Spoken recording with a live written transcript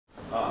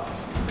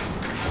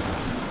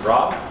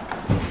Rob?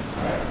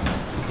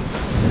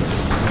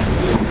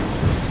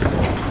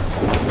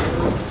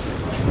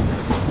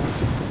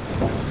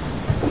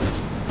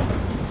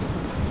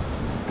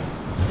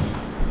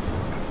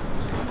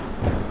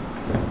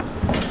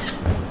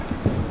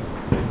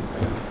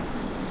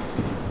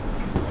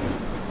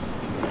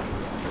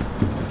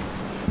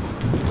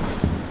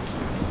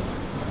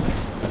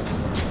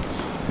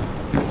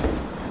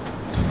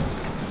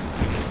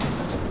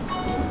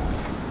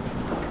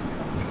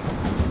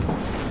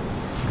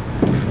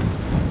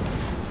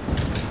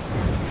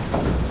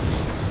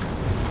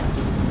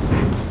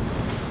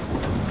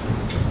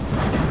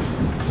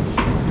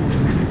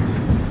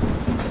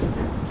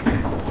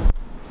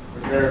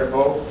 Prepare to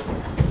vote.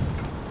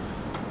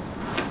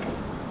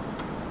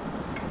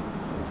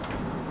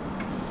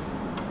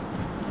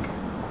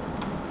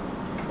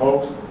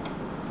 Opposed?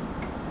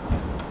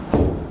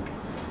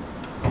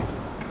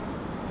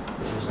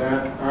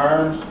 Present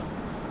arms.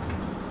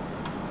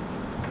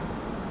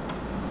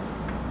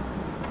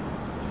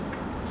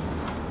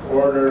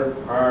 Order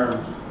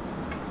arms.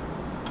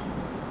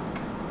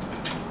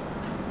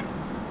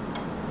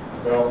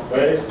 Belt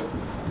face.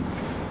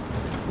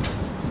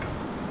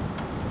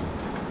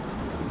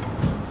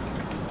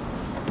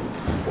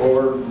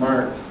 Forward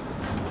march.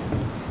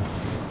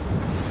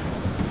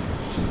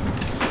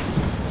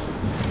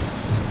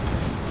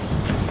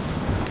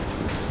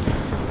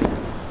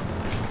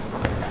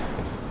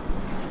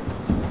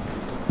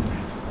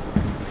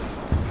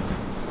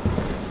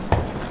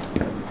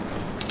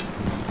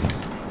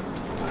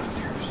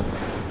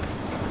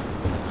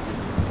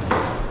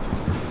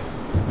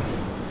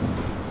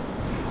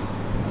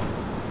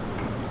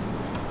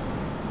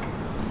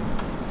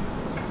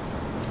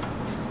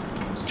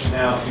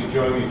 Now, if you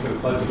join me for the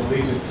Pledge of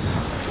Allegiance.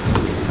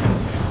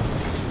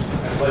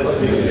 I pledge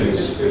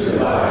allegiance to the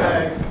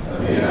flag of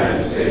the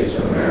United States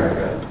of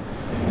America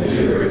and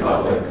to the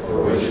republic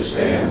for which it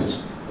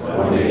stands,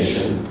 one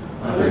nation,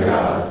 under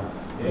God,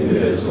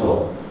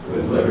 indivisible,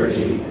 with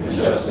liberty and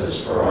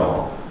justice for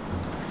all.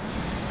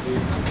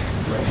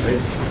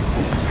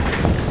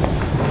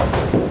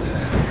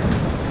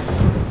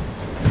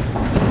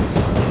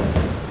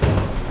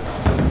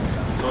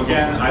 So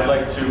again, I'd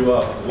like to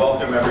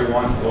welcome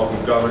everyone,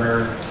 welcome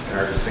Governor and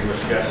our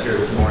distinguished guests here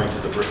this morning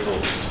to the Bristol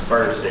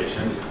Fire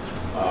Station.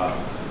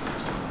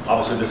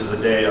 Obviously, this is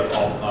a day of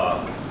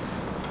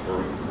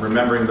we're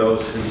remembering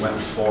those who went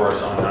before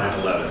us on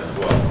 9/11 as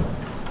well.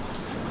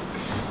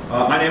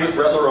 My name is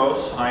Brett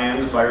LaRose. I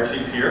am the fire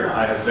chief here.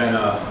 I have been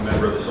a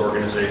member of this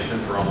organization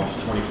for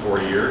almost 24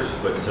 years,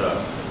 but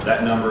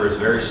that number is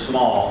very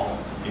small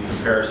in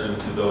comparison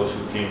to those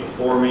who came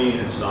before me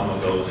and some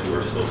of those who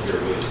are still here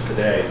with us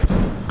today.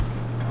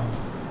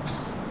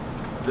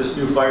 This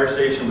new fire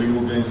station, we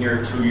moved in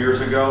here 2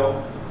 years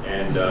ago,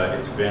 and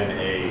it's been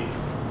a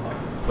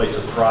place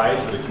of pride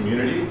for the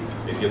community.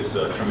 It gets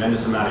a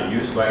tremendous amount of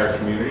use by our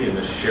community in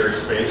this shared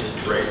space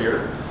right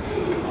here.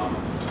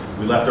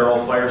 We left our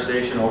old fire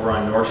station over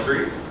on North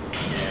Street,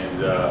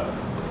 and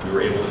we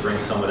were able to bring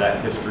some of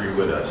that history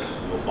with us.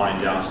 You'll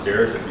find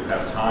downstairs, if you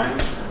have time,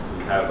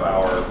 we have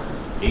our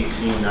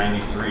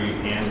 1893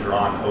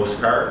 hand-drawn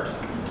postcard,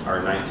 our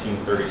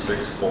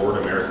 1936 Ford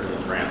American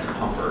France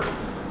pumper.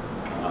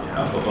 And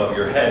up above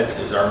your heads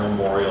is our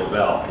memorial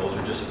bell. Those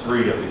are just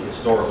 3 of the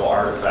historical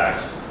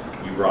artifacts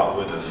we brought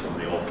with us from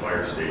the old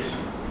fire station.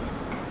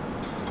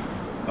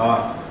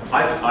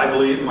 I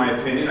believe, in my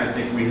opinion, I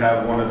think we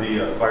have one of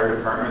the fire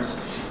departments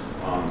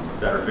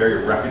that are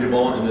very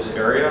reputable in this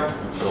area.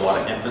 We put a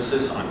lot of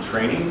emphasis on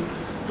training.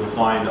 You'll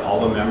find all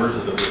the members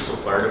of the Bristol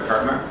Fire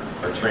Department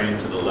are trained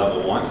to the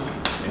level 1.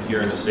 And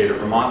here in the state of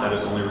Vermont, that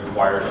is only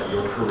required of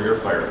your career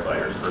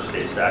firefighters per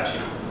state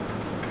statute.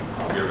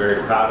 We are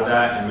very proud of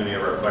that, and many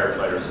of our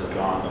firefighters have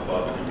gone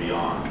above and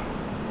beyond.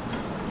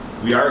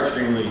 We are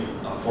extremely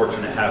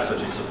fortunate to have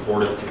such a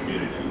supportive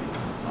community.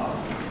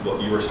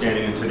 What you are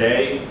standing in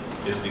today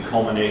is the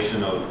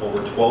culmination of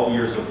over 12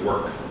 years of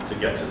work to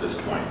get to this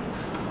point.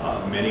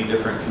 Many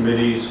different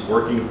committees,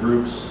 working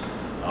groups,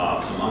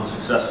 some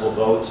unsuccessful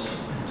votes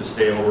to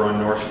stay over on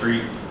North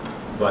Street,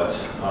 but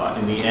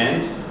in the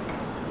end,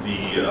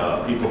 the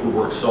people who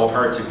worked so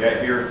hard to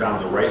get here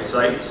found the right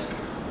site.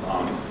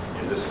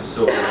 And this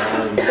facility not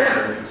only meets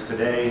our needs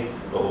today,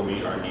 but will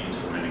meet our needs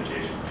for many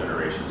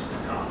generations to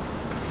come.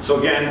 So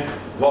again,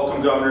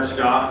 welcome Governor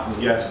Scott and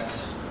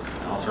guests,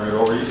 and I'll turn it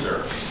over to you,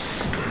 sir.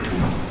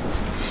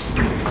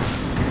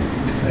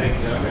 Thank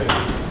you.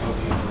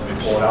 Let me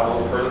pull it out a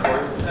little further for you.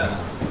 Yeah.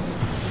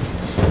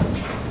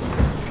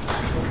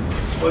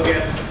 Well,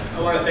 again, I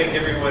want to thank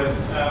everyone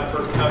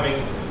for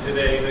coming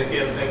today. And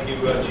again, thank you,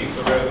 Chief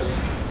LaRose,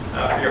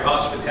 for your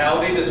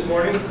hospitality this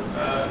morning.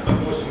 But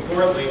most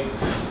importantly,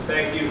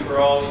 thank you for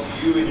all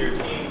you and your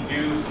team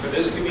do for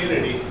this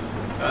community,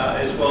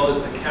 as well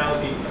as the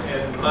county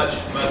and much,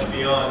 much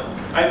beyond.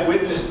 I've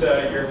witnessed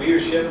your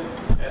leadership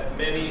at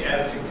many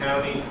Addison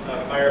County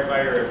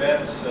firefighter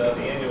events, the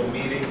annual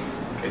meeting.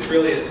 It's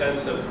really a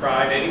sense of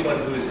pride. Anyone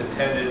who has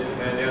attended,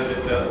 and I know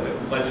that the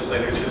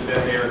legislators have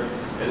been there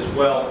as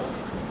well.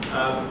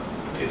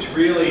 it's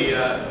really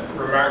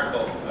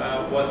remarkable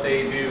what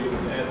they do,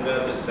 and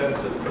the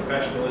sense of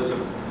professionalism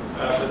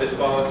for this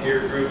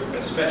volunteer group,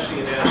 especially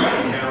in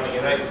Anderson County.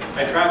 And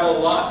I travel a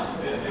lot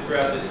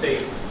throughout the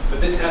state,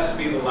 but this has to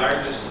be the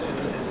largest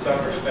in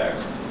some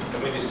respects.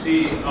 And when you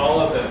see all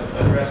of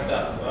them dressed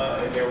up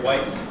in their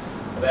whites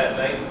that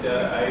night,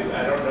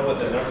 I don't know what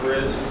the number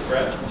is,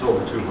 Brett. It's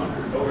over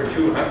 200. Over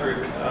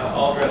 200,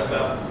 all dressed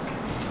up,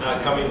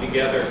 coming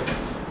together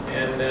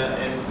and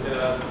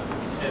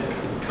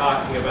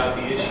talking about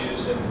the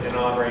issues and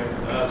honoring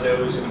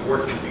those and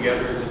working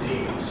together as a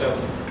team. So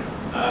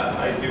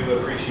I do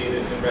appreciate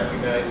it and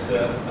recognize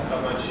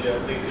how much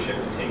leadership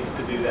it takes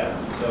to do that.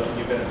 So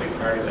you've been a big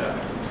part of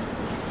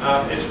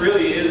that. It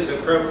really is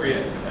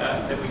appropriate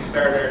that we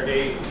start our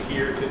day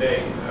here today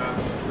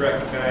to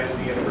recognize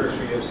the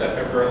anniversary of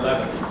September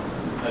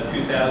 11th,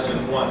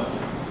 2001.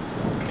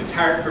 It's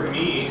hard for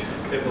me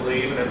to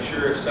believe, and I'm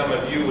sure some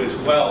of you as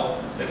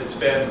well, that it's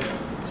been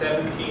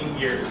 17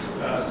 years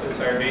since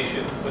our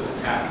nation was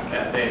attacked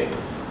that day.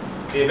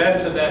 The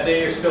events of that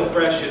day are still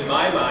fresh in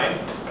my mind,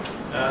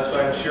 so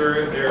I'm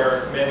sure there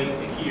are many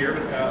here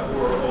who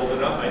are old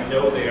enough, I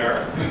know they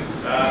are,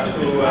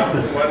 who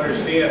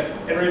understand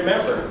and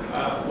remember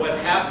what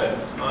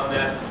happened on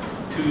that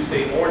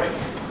Tuesday morning.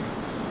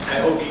 I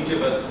hope each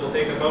of us will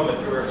take a moment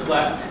to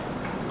reflect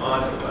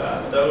on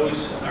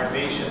those our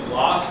nation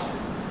lost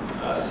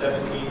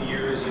 17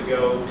 years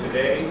ago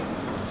today.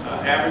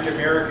 Average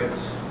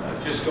Americans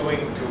just going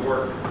to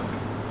work,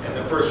 and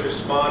the first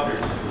responders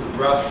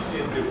who rushed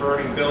into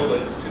burning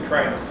buildings to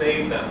try and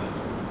save them.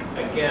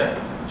 Again,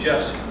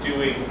 just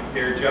doing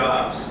their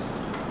jobs.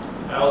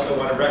 I also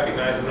want to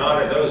recognize and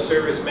honor those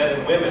servicemen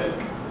and women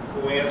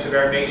who answered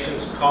our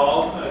nation's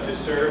call to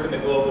serve in the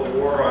global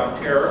war on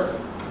terror,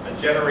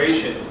 a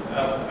generation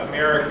of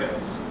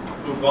Americans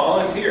who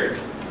volunteered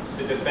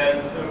to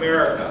defend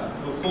America,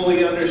 who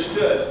fully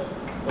understood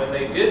when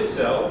they did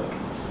so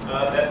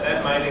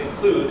that might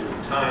include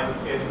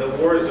time in the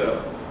war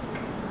zone.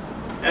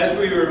 As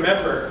we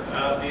remember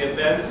the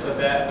events of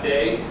that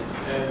day,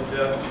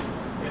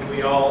 and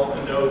we all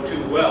know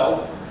too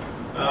well,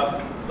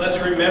 let's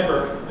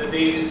remember the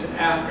days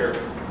after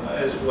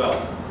as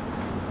well.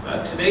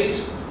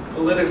 Today's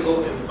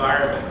political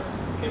environment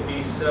can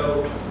be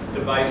so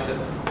divisive,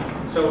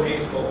 so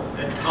hateful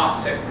and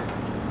toxic.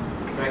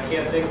 And I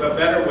can't think of a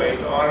better way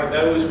to honor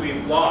those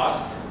we've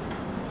lost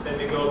than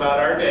to go about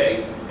our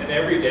day and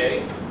every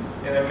day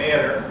in a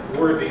manner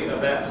worthy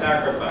of that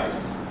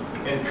sacrifice.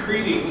 And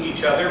treating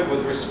each other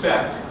with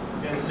respect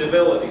and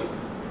civility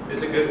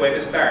is a good way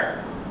to start.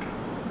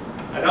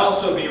 I'd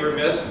also be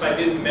remiss if I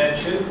didn't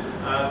mention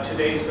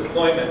today's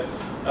deployment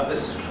of the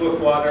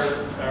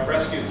Swiftwater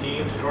Rescue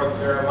Team to North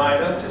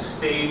Carolina to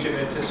stage in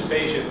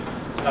anticipation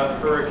of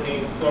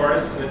Hurricane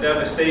Florence and the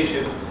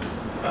devastation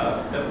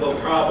that will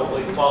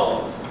probably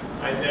follow.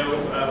 I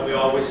know we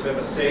all wish them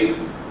a safe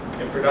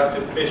and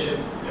productive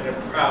mission and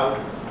are proud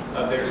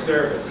of their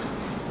service.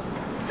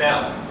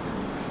 Now,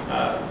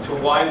 to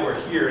why we're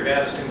here in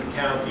Addison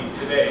County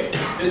today.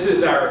 This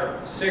is our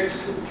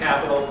 6th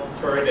capital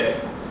for a day,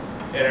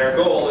 and our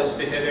goal is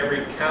to hit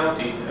every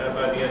county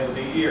by the end of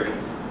the year.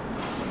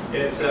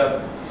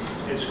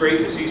 It's great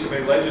to see so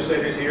many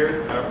legislators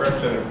here,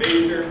 Representative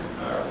Baser,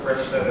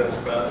 Representative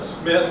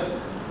Smith,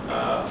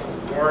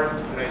 Warren,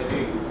 and I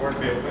see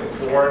Warren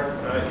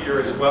here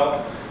as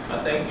well.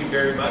 Thank you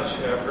very much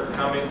for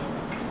coming.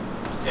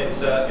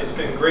 It's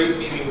been great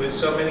meeting with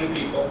so many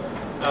people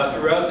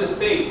throughout the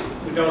state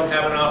who don't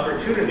have an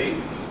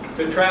opportunity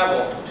to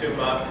travel to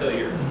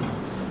Montpelier.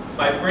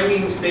 By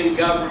bringing state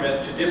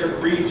government to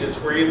different regions,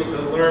 we're able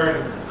to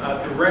learn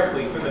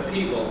directly from the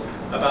people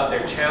about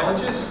their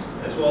challenges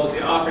as well as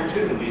the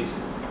opportunities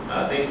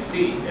they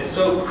see. It's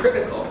so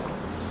critical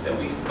that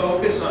we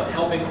focus on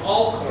helping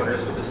all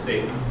corners of the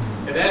state.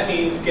 And that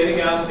means getting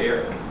out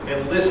there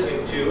and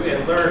listening to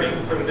and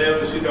learning from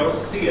those who don't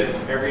see it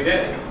every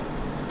day.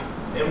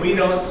 And we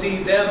don't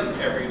see them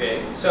every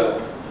day.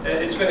 So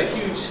it's been a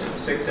huge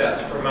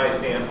success from my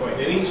standpoint.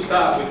 In each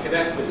stop, we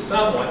connect with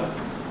someone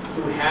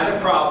who had a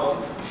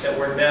problem that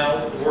we're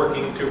now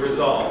working to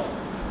resolve,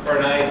 or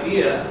an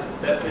idea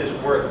that is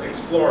worth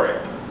exploring.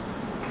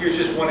 Here's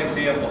just one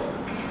example.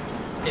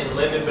 In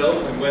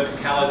Lyndonville, we went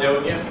to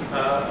Caledonia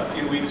a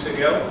few weeks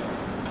ago.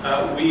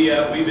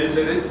 We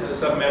visited,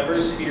 some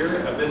members here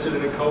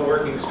visited a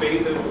co-working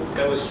space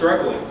that was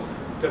struggling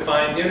to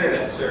find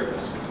internet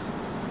service.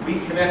 We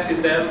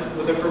connected them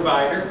with a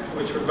provider,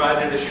 which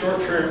provided a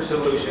short-term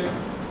solution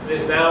and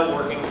is now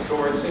working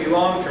towards a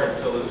long-term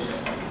solution.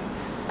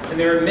 And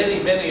there are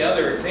many, many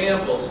other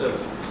examples of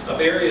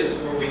areas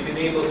where we've been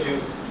able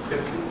to,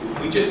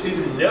 we just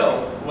didn't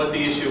know what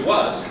the issue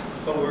was,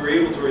 but we were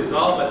able to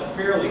resolve it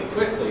fairly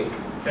quickly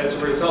as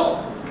a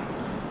result.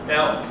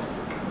 Now,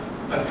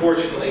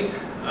 unfortunately,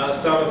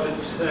 some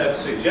have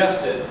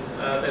suggested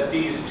that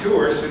these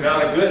tours are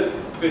not a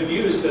good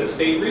use of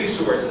state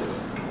resources.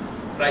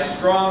 But I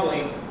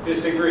strongly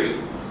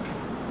disagree.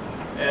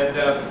 And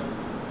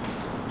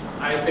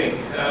I think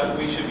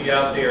we should be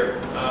out there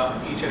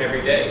each and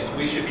every day.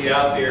 We should be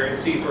out there and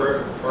see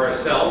for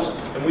ourselves,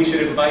 and we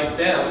should invite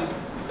them,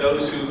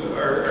 those who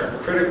are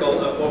critical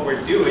of what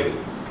we're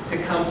doing, to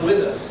come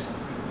with us.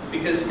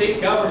 Because state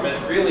government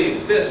really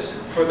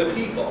exists for the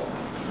people.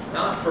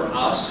 Not for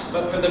us,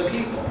 but for the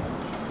people.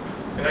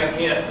 And I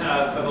can't,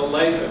 for the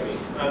life of me,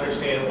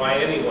 understand why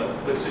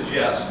anyone would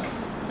suggest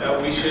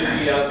that we should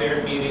be out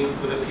there meeting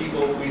with the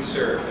people we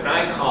serve. And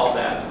I call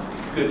that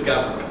good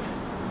government.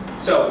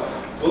 So,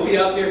 we'll be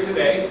out there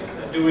today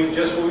doing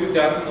just what we've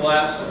done in the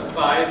last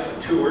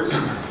 5 tours.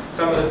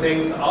 Some of the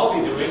things I'll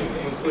be doing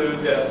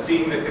include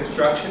seeing the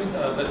construction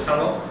of the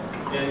tunnel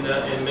in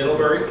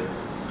Middlebury,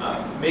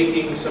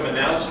 making some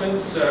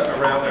announcements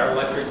around our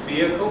electric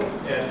vehicle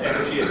and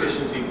energy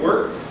efficiency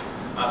work,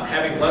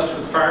 having lunch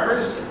with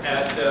farmers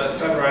at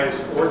Sunrise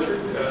Orchard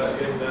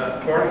in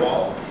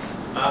Cornwall,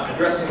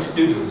 addressing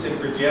students in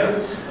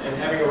Virgins, and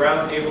having a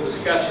roundtable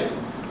discussion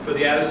for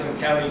the Addison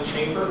County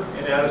Chamber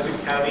and Addison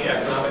County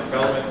Economic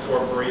Development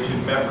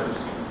Corporation members.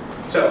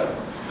 So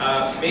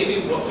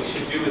maybe what we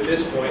should do at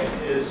this point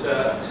is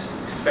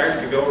start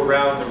to go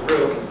around the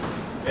room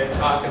and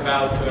talk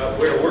about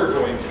where we're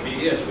going to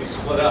be as we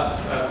split up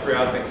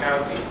throughout the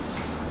county.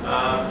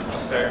 I'll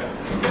start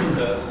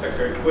with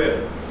Secretary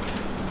Quinn.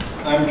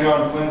 I'm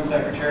John Quinn,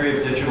 Secretary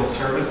of Digital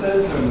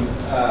Services, and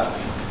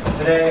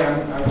today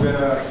I'm going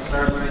to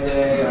start my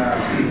day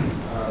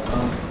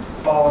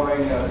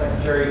following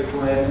Secretary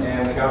Flynn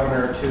and the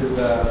Governor to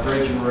the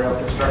bridge and rail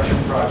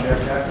construction project.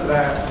 After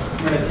that,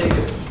 I'm going to take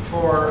a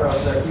tour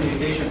of the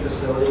communication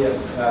facility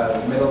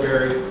at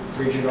Middlebury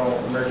Regional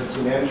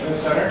Emergency Management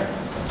Center.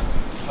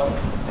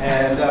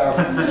 And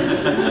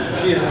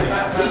excuse me.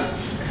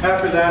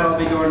 After that, I'll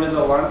be going to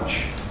the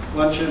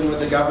luncheon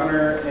with the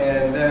Governor,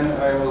 and then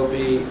I will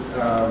be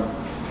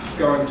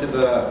going to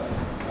the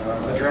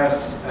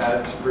address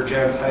at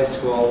Virgins High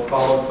School,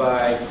 followed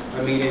by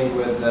a meeting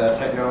with the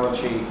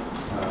technology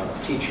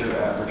teacher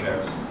at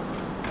Virgins.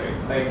 Great,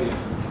 thank you.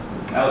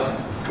 Allison.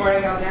 Good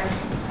morning, I'm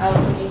next.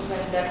 Allison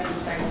Eastman, Deputy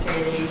Secretary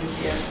of the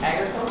Agency of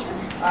Agriculture.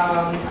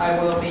 I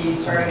will be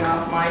starting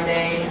off my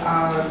day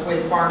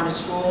with Farm to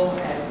School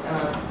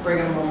at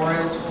Brigham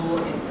Memorial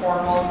School in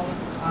Cornwall,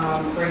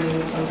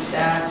 bringing some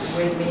staff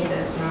with me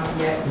that's not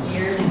yet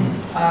here.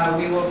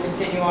 We will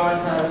continue on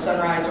to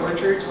Sunrise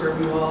Orchards, where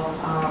we will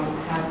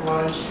have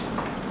lunch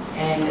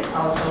and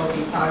also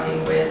be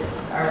talking with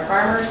our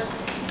farmers.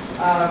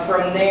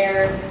 From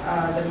there,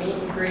 the meet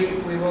and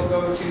greet, we will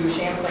go to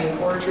Champlain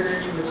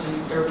Orchards, which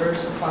is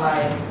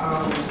diversified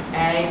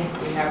ag.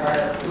 We have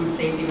our Food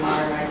Safety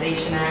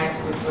Modernization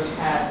Act, which was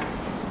passed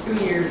 2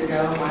 years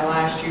ago, my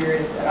last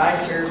year that I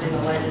served in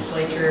the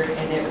legislature,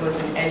 and it was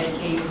an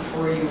educate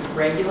before you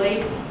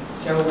regulate.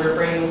 So we're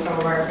bringing some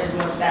of our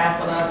FSMA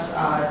staff with us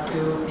to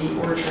the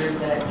orchard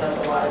that does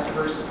a lot of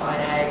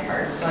diversified ag,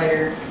 hard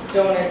cider,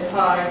 donuts,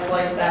 pies,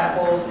 sliced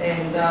apples,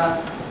 and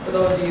for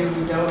those of you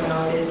who don't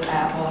know, it is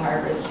apple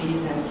harvest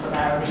season, so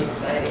that'll be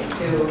exciting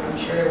too. I'm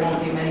sure there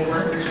won't be many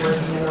workers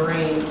working in the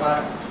rain,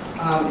 but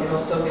it'll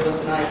still give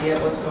us an idea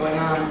of what's going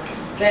on.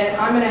 Then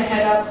I'm going to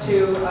head up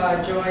to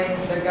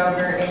join the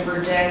Governor in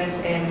Virgins,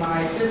 and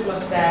my FSMA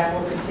staff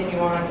will continue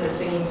on to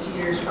Singing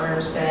Cedars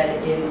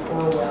Farmstead in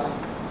Orwell.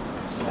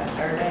 So that's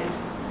our day.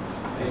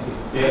 Thank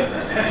you.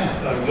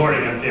 Yeah. Good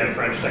morning, I'm Dan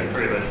French,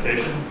 Secretary of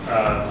Education.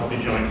 I'll be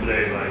joined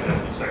today by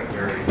Deputy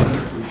Secretary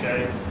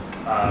Boucher.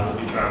 We'll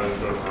be traveling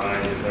to a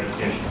variety of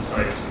education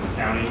sites in the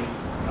county,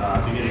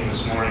 beginning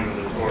this morning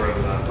with a tour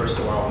of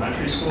Bristol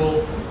Elementary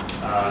School,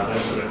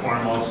 then to the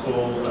Cornwall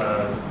School with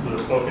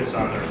a focus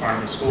on their Farm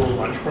to School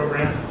lunch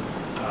program.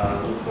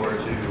 Look forward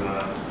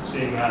to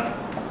seeing that.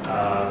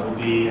 We'll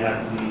be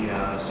at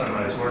the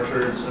Sunrise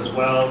Orchards as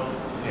well,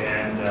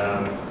 and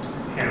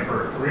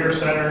Hannaford Career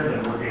Center,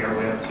 and working our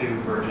way up to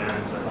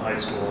Virgins at the high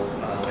school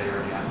later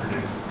in the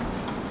afternoon.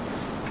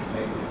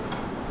 Thank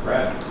you.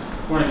 Brad.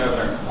 Good morning,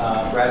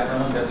 Governor. Brad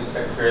Furman, Deputy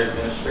Secretary of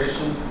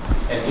Administration,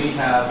 and we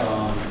have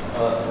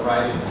a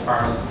variety of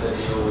departments that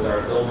deal with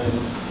our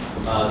buildings,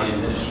 the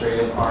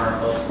administrative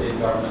arm of state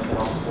government that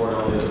helps support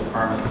all the other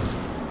departments,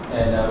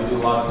 and we do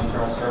a lot of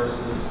internal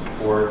services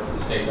for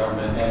the state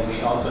government, and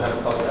we also have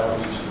a couple of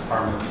outreach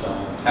departments,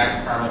 tax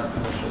department,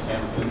 Commissioner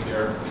Sampson is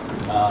here,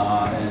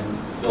 and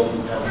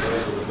buildings general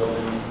service with the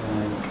buildings,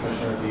 and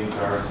Commissioner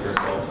DHR is here as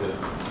well too.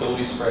 So we'll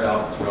be spread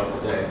out throughout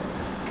the day.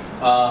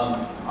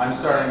 I'm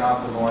starting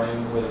off the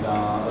morning with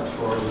a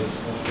tour with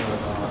the Commissioner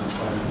of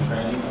Employment and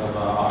Training of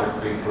Otter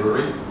Creek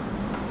Brewery.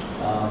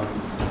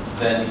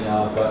 Then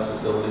the bus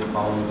facility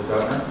following the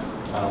Governor,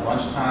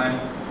 lunchtime.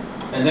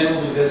 And then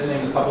we'll be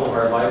visiting a couple of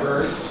our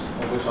libraries,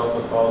 which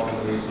also falls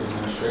under the agency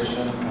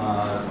administration,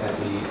 at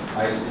the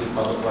IC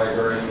Public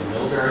Library in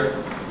Middlebury.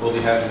 We'll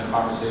be having a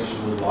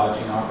conversation with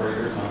lodging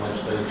operators on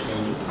legislative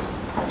changes.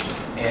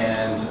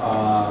 And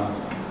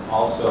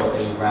also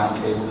a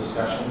roundtable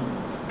discussion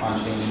on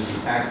changes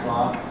in tax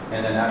law,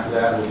 and then after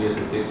that we'll be at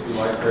the Bixby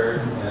Library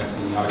at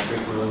the Otter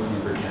Creek Room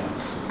in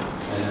Virgins,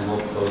 and then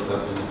we'll close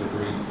up in the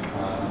debris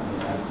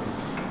in Addison.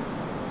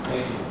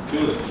 Thank you.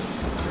 Julie?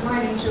 Good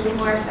morning, Julie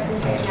Moore,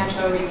 Secretary of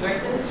Natural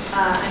Resources.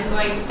 I'm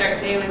going to start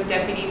today with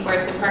Deputy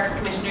Forest and Parks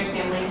Commissioner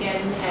Sam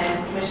Lincoln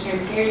and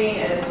Commissioner Tierney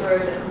at a tour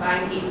of the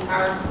combined heat and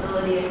power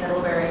facility at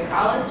Middlebury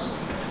College.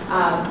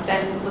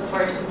 Then look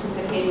forward to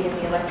participating in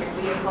the electric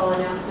vehicle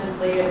announcements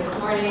later this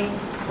morning,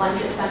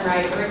 lunch at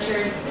Sunrise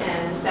Orchards,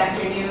 and this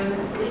afternoon,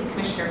 I believe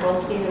Commissioner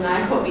Goldstein and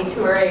I will be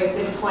touring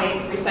Good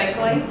Point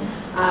Recycling.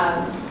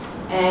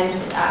 And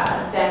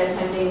then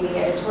attending the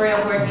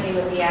editorial board meeting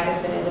with the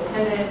Addison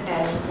Independent,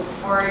 and look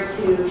forward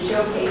to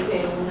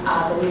showcasing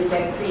the new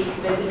Dead Creek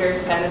Visitor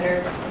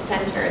Center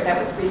that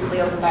was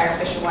recently opened by our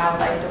Fish and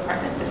Wildlife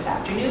Department this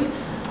afternoon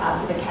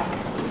for the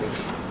Capital City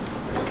region.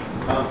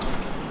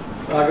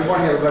 Good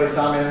morning, everybody.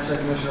 Tom Anderson,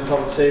 Commissioner of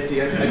Public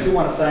Safety. I do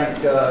want to thank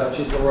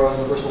Chief LaRose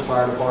and the Bristol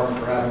Fire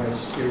Department for having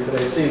us here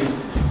today.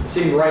 It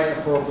seemed right and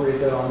appropriate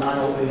that on the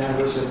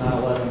anniversary of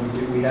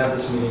 9/11 we have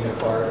this meeting at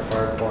Fire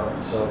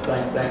Department. So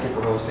thank you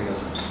for hosting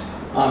us.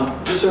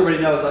 Just so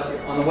everybody knows,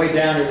 on the way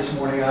down here this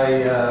morning,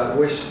 I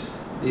wished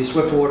the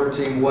Swiftwater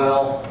team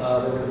well.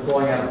 They were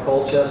deploying out of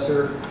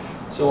Colchester.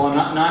 So on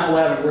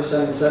 9/11, we're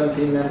sending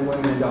 17 men and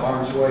women into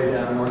harm's way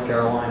down in North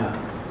Carolina.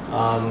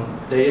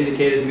 They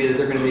indicated to me that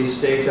they're going to be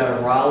staged out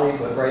of Raleigh,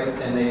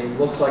 and it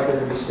looks like they're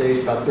going to be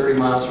staged about 30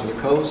 miles from the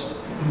coast,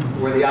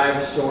 where the eye of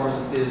the storm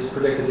is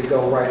predicted to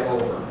go right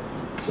over.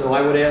 So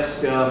I would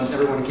ask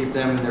everyone to keep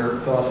them in their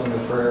thoughts and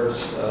their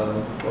prayers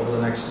over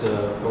the next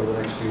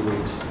few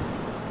weeks.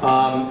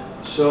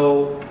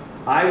 So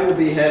I will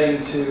be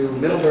heading to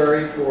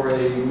Middlebury for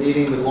a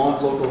meeting with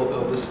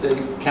the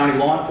state county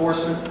law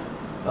enforcement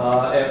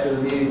after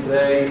the meeting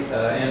today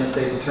and the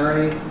state's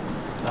attorney.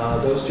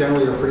 Those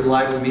generally are pretty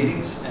lively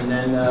meetings. And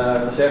then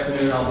this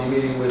afternoon I'll be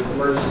meeting with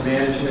emergency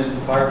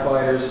management,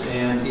 firefighters,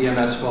 and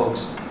EMS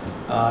folks,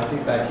 I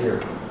think back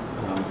here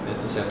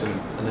this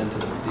afternoon, and then to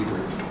the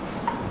debrief.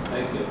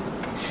 Thank you.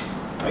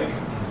 Mike?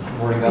 Good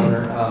morning,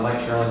 Governor. Mike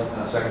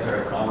Sherlin,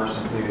 Secretary of Commerce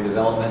and Community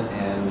Development,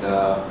 and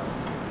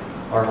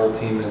our whole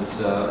team is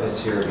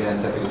here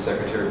again. Deputy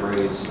Secretary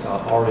Brady's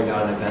already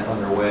got an event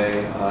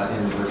underway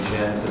in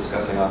Virginia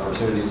discussing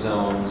opportunity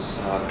zones.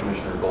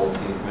 Commissioner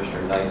Goldstein,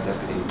 Commissioner Knight,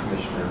 Deputy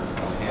Commissioner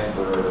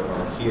Hanford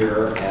are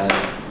here, and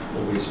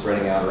we'll be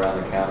spreading out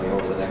around the county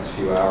over the next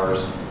few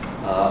hours.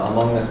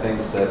 Among the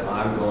things that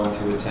I'm going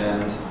to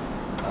attend,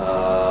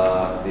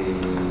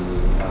 the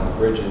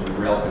bridge and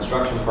rail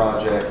construction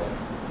project,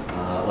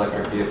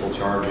 electric vehicle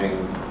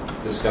charging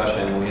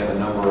discussion. We have a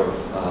number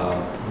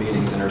of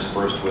meetings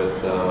interspersed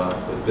with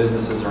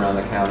businesses around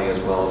the county, as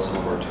well as some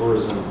of our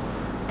tourism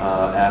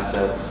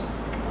assets.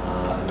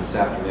 And this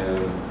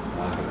afternoon,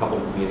 I have a couple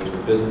of meetings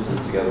with businesses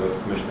together with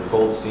Commissioner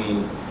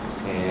Goldstein,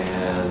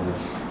 and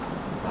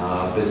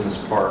business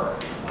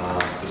park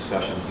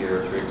discussion here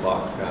at 3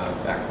 o'clock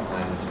back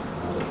behind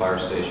the fire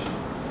station,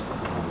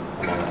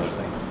 among other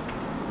things.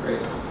 Great.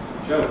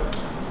 Joe?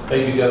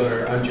 Thank you,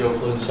 Governor. I'm Joe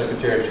Flynn,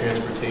 Secretary of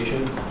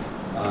Transportation.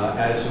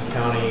 Addison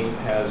County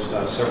has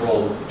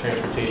several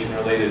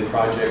transportation-related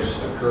projects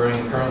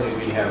occurring.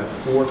 Currently, we have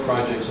 4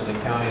 projects in the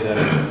county that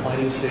are in the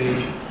planning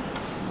stage.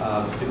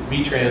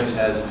 VTrans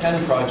has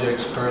 10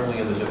 projects currently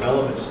in the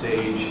development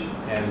stage,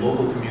 and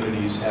local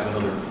communities have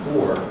another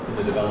 4 in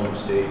the development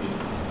stage.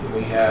 And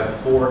we have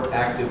 4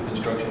 active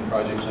construction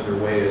projects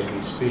underway as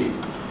we speak.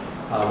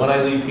 When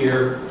I leave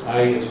here,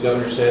 as the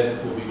Governor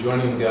said, will be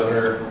joining the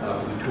Governor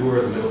for the tour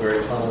of the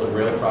Middlebury Tunnel and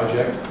Rail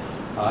Project,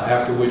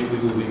 after which we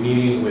will be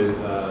meeting with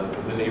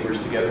the Neighbors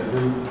Together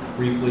group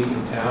briefly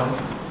in town.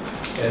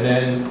 And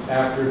then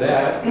after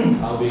that,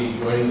 I'll be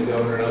joining the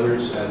Governor and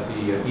others at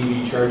the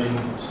EV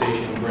charging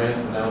station grant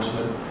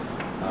announcement.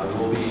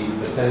 We'll be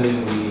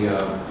attending the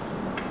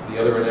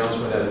other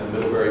announcement at the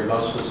Middlebury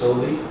bus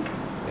facility.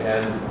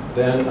 And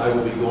then I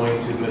will be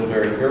going to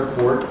Middlebury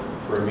Airport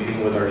for a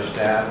meeting with our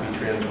staff.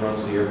 VTrans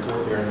runs the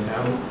airport there in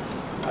town.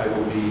 I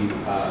will be,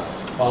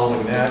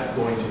 following that,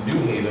 going to New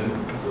Haven,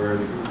 where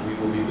we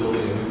will be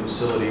building a new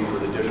facility for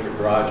the district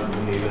garage in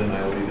New Haven, and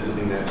I will be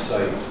visiting that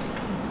site.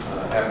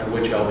 After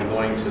which I'll be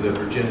going to the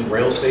Virginia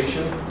rail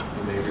station.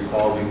 You may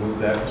recall we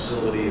moved that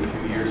facility a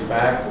few years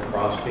back to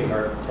crossing,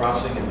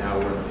 and now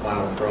we're in the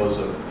final throes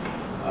of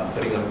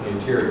fitting up the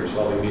interior.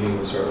 So I'll be meeting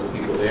with several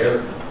people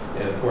there.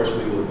 And of course,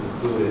 we will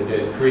conclude at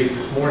Dead Creek.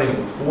 This morning,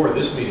 before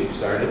this meeting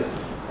started,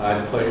 I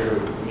had the pleasure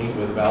to meet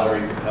with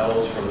Valerie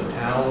Capels from the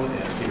town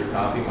and Peter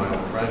Coffey, my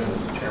old friend,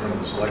 who's the chairman of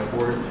the select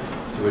board,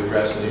 to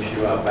address an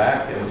issue out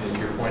back. And to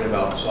your point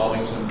about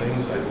solving some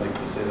things, I'd like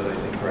to say that I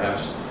think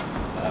perhaps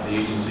the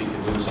agency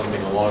can move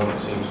something along that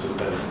seems to have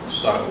been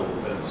stuck a little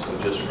bit. So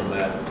just from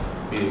that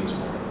meeting this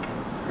morning.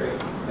 Great.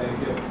 Thank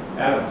you.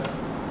 Adam?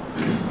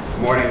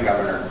 Good morning,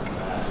 Governor.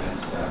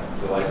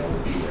 It's delightful to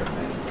be here.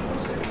 Thank you for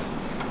hosting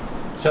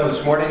us. So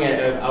this morning,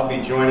 I'll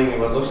be joining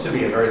what looks to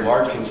be a very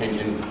large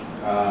contingent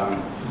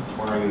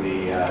touring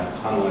the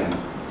tunnel and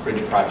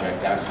bridge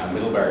project downtown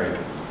Middlebury,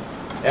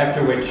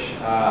 after which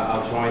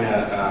I'll join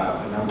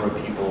a number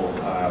of people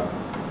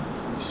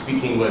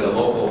speaking with a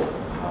local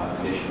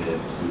initiative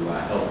to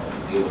help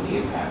deal with the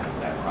impact of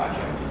that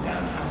project in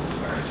downtown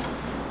Middlebury.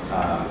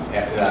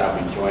 After that,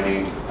 I'll be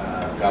joining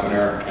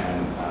governor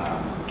and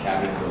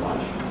cabinet for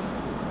lunch,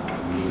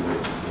 meeting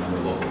with a number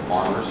of local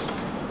farmers.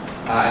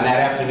 And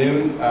that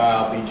afternoon,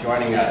 I'll be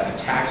joining a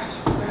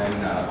tax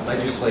and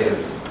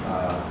legislative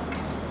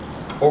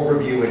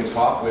overview and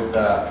talk with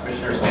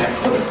Commissioner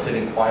Sampson, who's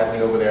sitting quietly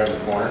over there in the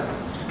corner.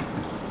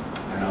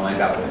 And I'll end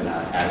up in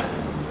Addison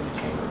in the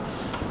chamber.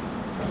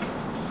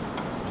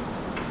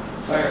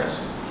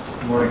 Clarence.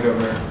 Good morning,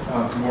 Governor.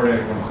 Good morning,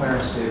 everyone.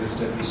 Clarence Davis,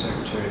 Deputy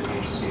Secretary of the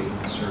Agency of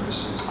Human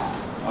Services.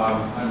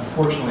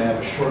 Unfortunately, I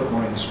have a short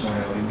morning this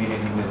morning. I'll be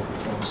meeting with the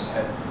folks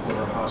at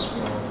Porter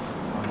Hospital.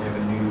 They have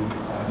a new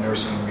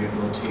nursing and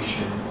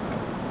rehabilitation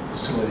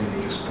facility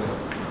they just built.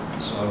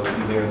 So I will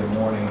be there in the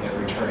morning and then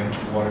returning to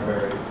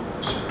Waterbury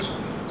for service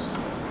meetings.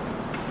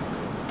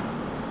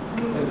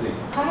 Lindsay.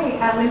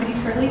 Hi, Lindsay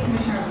Curley,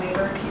 Commissioner of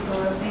Labor, Chief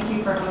LaRose. Thank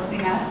you for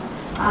hosting us.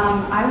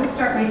 I will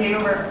start my day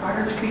over at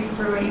Otter Creek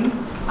Brewing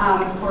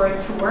for a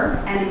tour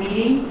and a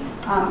meeting.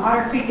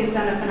 Otter Creek has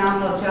done a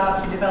phenomenal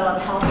job to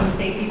develop health and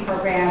safety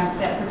programs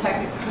that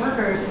protect its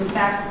workers. In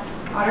fact,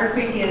 Otter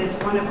Creek is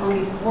one of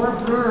only 4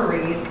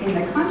 breweries in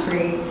the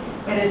country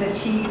that has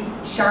achieved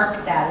SHARP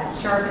status.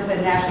 SHARP is a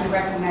nationally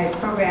recognized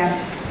program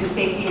in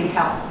safety and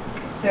health.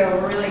 So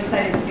we're really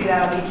excited to do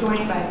that. I'll be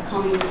joined by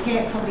Colleen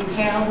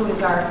Hale, who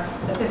is our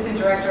Assistant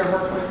Director of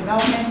Workforce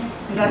Development,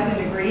 and Dustin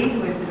DeGree,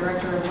 who is the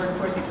Director of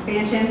Workforce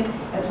Expansion,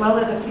 as well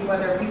as a few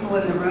other people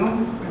in the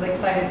room. Really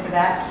excited for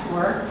that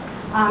tour.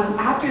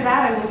 After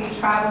that, I will be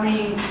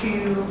traveling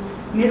to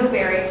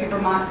Middlebury to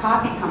Vermont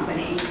Coffee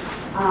Company.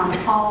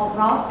 Paul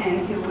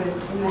Ralston, who was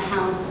in the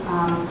House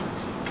on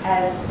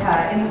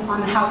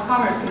the House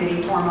Commerce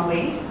Committee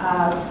formerly,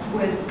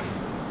 was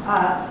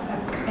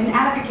an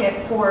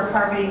advocate for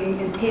carving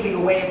and paving a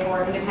way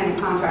for independent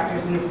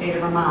contractors in the state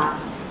of Vermont.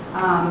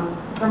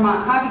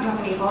 Vermont Coffee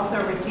Company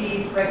also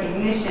received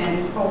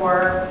recognition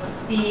for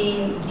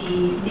being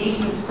the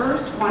nation's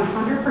first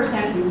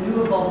 100%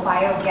 renewable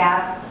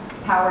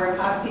biogas-powered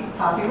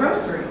coffee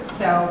roastery.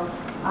 So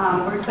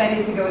we're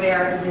excited to go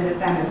there and visit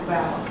them as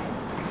well.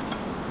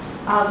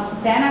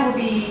 Then I will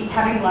be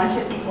having lunch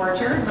at the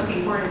Orchard,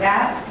 looking forward to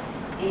that,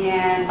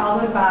 and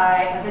followed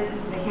by a visit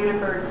to the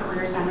Hannaford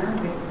Career Center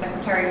with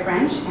Secretary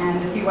French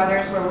and a few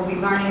others, where we'll be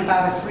learning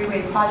about a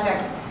 3-way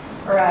project,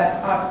 or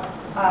a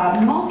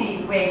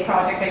multi-way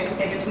project, I should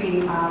say,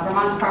 between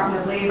Vermont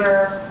Department of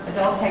Labor,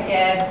 Adult Tech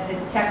Ed, the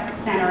Tech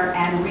Center,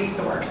 and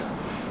Resource.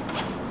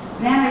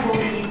 Then I will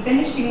be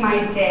finishing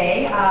my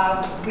day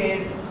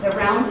with the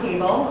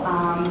roundtable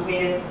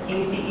with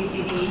AC,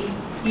 ECD,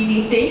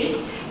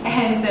 EDC,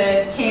 and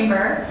the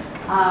Chamber,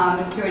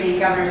 joining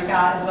Governor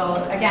Scott, as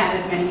well, again,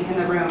 as many in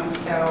the room.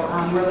 So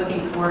we're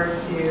looking forward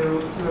to a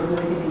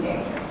really busy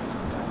day here.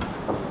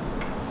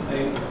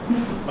 Hey,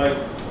 Mike.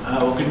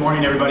 Well, good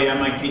morning, everybody. I'm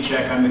Mike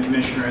Pichek. I'm the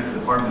Commissioner at the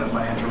Department of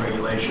Financial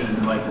Regulation, and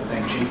I'd like to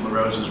thank Chief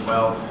LaRose as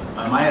well.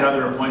 I had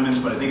other appointments,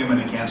 but I think I'm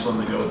going to cancel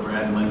them to go with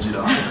Brad and Lindsay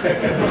to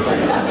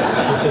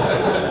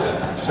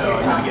so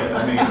I'm going to get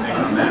Nick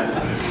on that.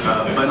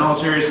 But in all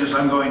seriousness,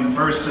 I'm going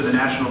first to the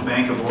National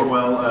Bank of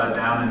Orwell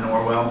down in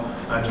Orwell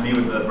to meet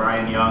with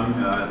Brian Young.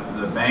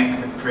 The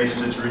bank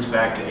traces its roots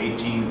back to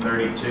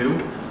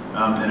 1832.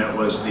 And it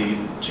was the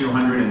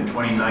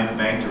 229th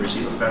bank to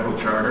receive a federal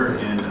charter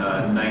in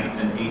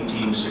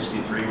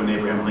 1863 when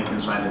Abraham Lincoln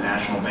signed the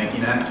National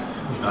Banking Act.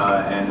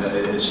 And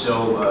it is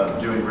still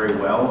doing very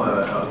well.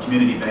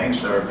 Community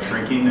banks are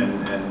shrinking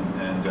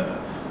and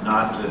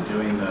not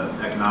doing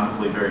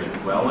economically very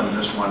well, and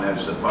this one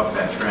has bucked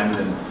that trend,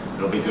 and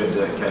it'll be good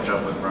to catch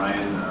up with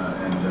Brian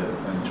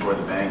and tour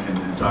the bank and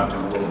talk to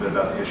him a little bit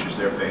about the issues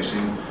they're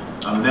facing.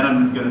 Then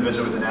I'm going to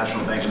visit with the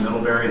National Bank in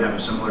Middlebury and have a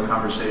similar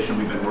conversation.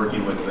 We've been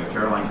working with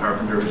Caroline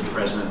Carpenter, who's the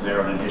president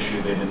there, on an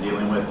issue they've been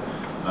dealing with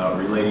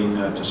relating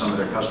to some of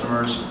their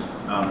customers.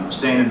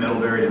 Staying in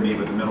Middlebury to meet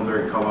with the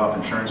Middlebury Co-op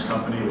Insurance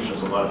Company, which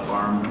does a lot of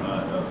farm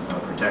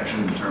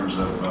protection in terms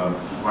of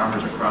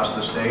farmers across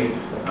the state.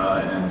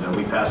 And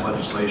we passed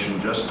legislation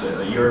just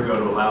a year ago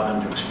to allow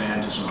them to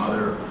expand to some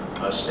other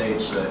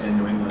states in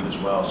New England as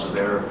well. So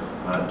they're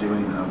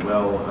doing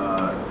well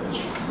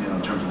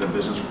in terms of their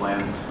business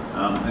plan.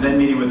 And then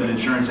meeting with an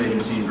insurance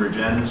agency in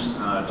Virgins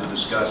to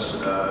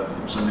discuss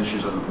some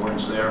issues of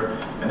importance there.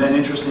 And then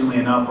interestingly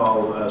enough,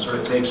 I'll sort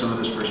of take some of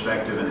this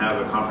perspective and have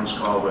a conference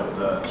call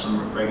with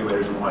some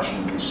regulators in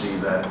Washington, D.C.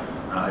 that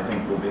I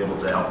think will be able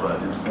to help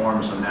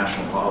inform some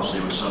national policy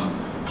with some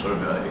sort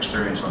of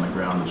experience on the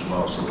ground as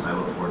well. So I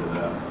look forward to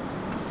that.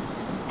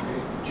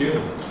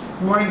 June.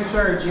 Good morning,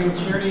 sir. June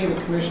Tierney,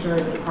 the Commissioner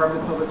of the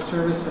Department of Public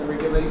Service and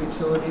Regulate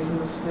Utilities in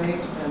the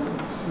state, and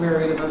a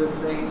myriad of other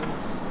things.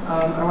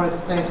 I wanted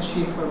to thank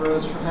Chief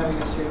LaRose for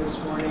having us here this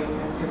morning,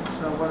 and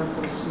it's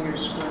wonderful to see your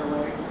square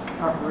away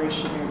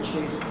operation here,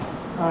 Chief.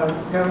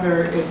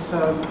 Governor, it's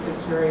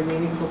very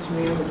meaningful to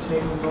me that we've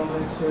taken a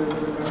moment to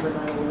remember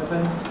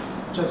 9/11.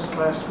 Just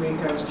last week,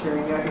 I was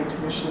carrying out your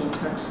commission in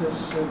Texas,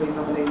 serving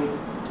on a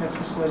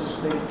Texas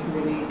Legislative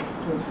Committee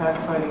doing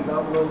fact-finding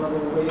about low-level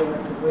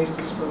radioactive waste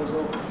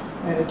disposal,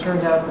 and it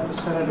turned out that the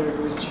senator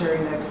who was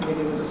chairing that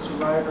committee was a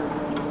survivor of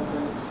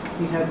 9/11.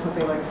 He'd had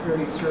something like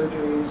 30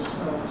 surgeries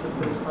to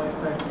put his life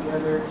back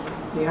together,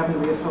 He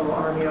happened to be a fellow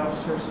Army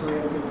officer, so we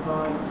had a good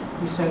bond.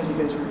 He sends you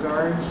his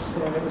regards,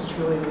 and it was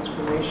truly an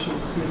inspiration to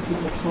see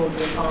people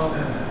soldiering on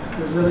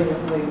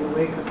resiliently in the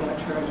wake of that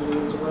tragedy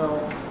as well.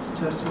 It's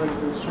a testimony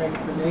to the strength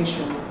of the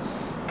nation.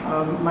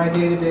 My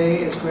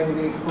day-to-day is going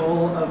to be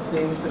full of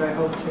things that I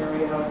hope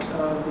carry out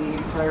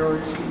the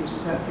priorities that you've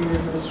set for your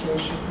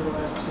administration for the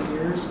last 2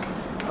 years.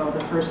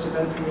 The first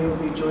event for me will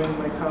be joining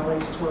my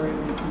colleagues touring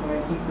the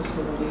combined heat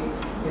facility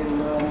in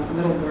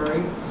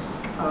Middlebury,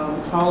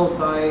 followed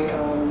by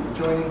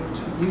joining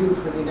you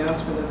for the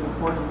announcement of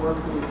important work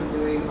that we've been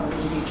doing on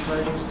EV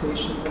charging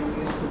stations and the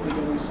use of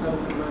BW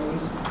settlement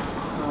monies.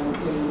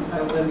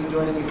 I will then be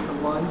joining you for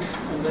lunch,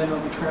 and then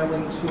I'll be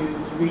traveling to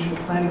the Regional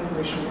Planning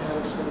Commission in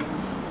Addison.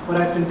 What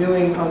I've been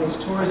doing on these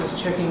tours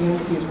is checking in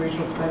with these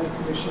regional planning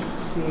commissions to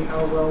see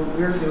how well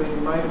we're doing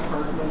in my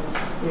department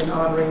in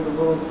honoring the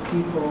will of the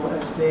people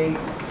as they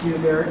do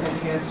their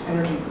enhanced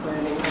energy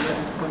planning under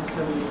Act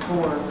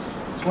 174.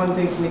 It's one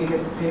thing for me to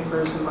get the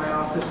papers in my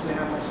office and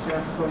have my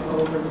staff going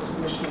over the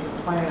submission of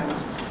the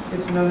plans.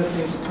 It's another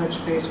thing to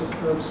touch base with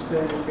folks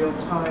then in real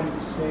time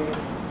to say,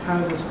 how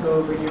did this go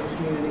over in your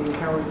community?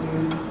 How are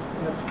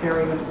you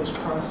faring into this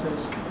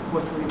process?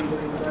 What can we be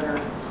doing better?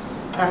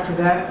 After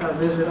that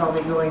visit, I'll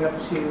be going up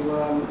to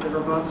the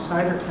Vermont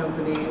Cider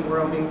Company,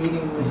 where I'll be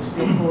meeting with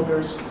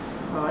stakeholders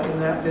in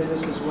that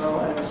business as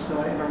well as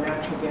in our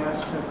natural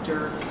gas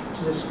sector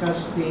to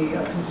discuss the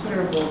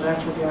considerable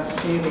natural gas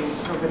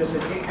savings, or what is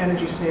it,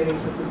 energy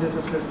savings that the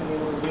business has been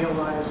able to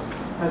realize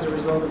as a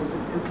result of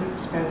its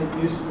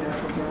expanded use of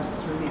natural gas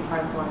through the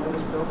pipeline that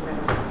was built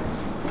last year.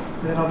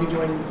 And then I'll be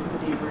joining you for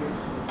the debrief.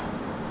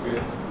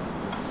 Good.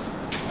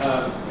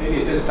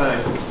 Maybe at this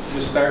time,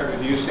 just start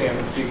with you, Sam.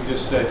 If you could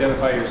just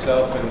identify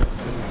yourself and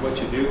what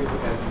you do,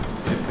 and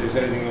if there's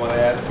anything you want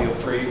to add, feel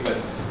free, but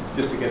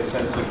just to get a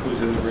sense of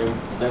who's in the room.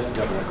 Thank you,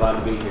 Governor.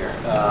 Glad to be here.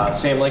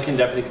 Sam Lincoln,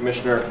 Deputy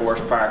Commissioner of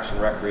Forest Parks and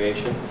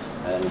Recreation,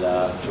 and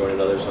joining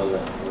others on the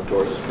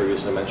tours as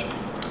previously mentioned.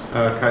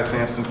 Kai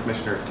Sampson,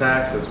 Commissioner of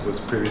Tax, as was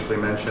previously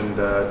mentioned,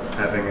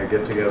 having a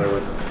get-together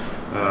with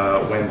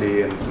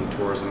Wendy and some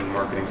tourism and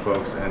marketing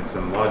folks and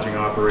some lodging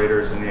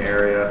operators in the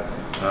area,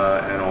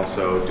 and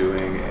also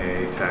doing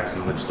a tax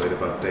and legislative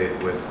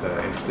update with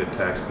interested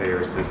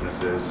taxpayers,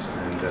 businesses,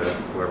 and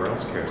whoever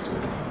else cares to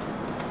attend.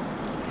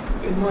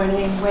 Good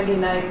morning, Wendy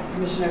Knight,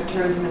 Commissioner of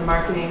Tourism and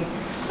Marketing.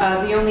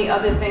 The only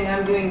other thing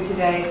I'm doing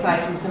today,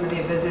 aside from some of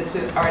the visits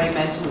we've already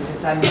mentioned,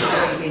 is I'm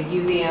visiting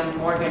the UVM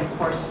Morgan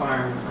Horse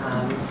Farm.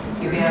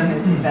 UVM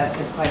has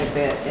invested quite a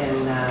bit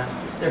in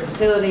their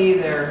facility.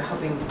 They're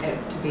hoping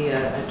it to be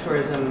a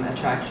tourism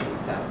attraction.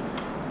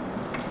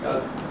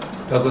 So,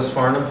 Douglas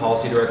Farnham,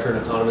 Policy Director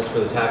and Autonomous for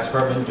the Tax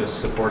Department, just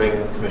supporting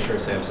Commissioner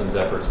Sampson's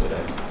efforts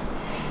today.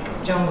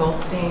 Joan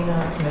Goldstein,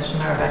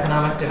 Commissioner of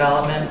Economic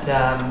Development,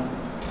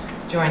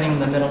 joining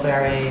the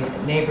Middlebury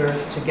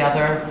Neighbors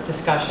Together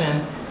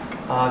discussion,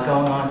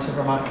 going on to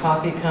Vermont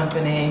Coffee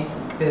Company,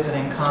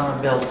 visiting Commer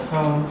Built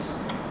Homes,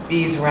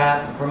 Bees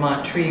Wrap,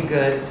 Vermont Tree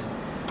Goods,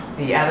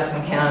 the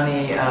Addison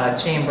County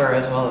Chamber,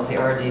 as well as the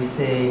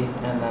RDC,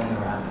 and then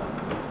the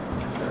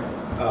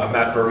wrap-up.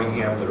 Matt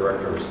Birmingham, the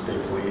Director of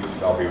State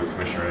Police. I'll be with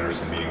Commissioner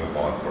Anderson meeting with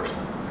law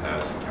enforcement in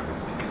Addison County.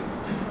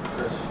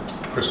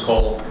 Chris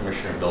Cole,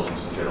 Commissioner of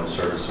Buildings and General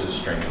Services.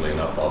 Strangely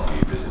enough, I'll be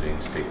visiting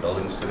state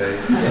buildings today.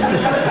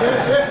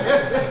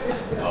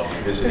 I'll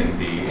be visiting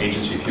the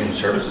Agency of Human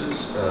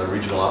Services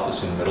regional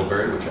office in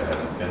Middlebury, which I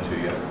haven't been to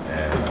yet,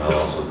 and I'll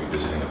also be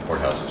visiting the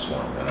courthouse this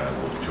morning. And I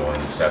will join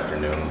this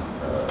afternoon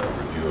a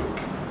review of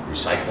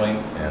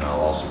recycling, and I'll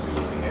also be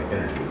looking at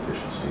energy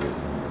efficiency at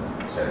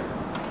the Saturday.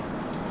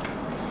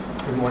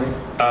 Good morning.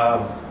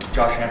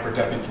 Josh Hamper,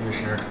 Deputy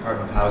Commissioner,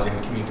 Department of Housing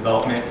and Community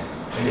Development.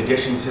 In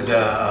addition to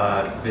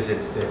the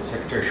visits that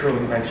Secretary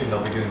Sherwin mentioned,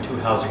 I'll be doing 2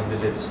 housing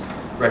visits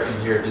right from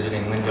here,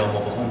 visiting Lindale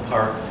Mobile Home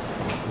Park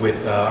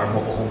with our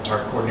Mobile Home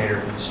Park Coordinator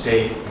for the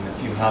state and a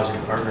few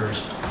housing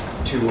partners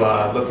to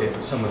look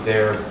at some of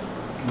their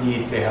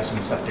needs. They have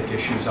some septic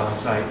issues on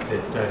site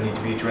that need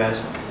to be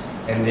addressed.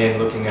 And then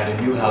looking at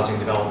a new housing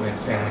development,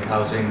 family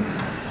housing,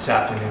 this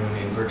afternoon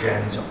in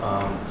Virgins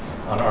on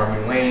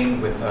Army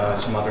Lane with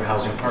some other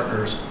housing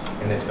partners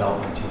and the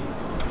development team.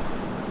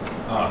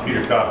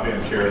 Peter Coffey,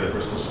 I'm Chair of the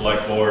Bristol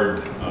Select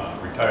Board,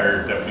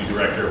 retired Deputy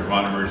Director of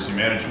Vermont Emergency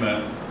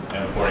Management,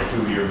 and a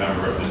 42-year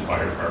member of this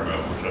fire department,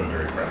 which I'm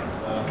very proud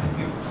of.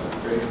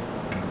 Great.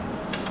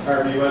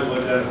 Harvey, you want to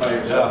identify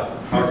yourself?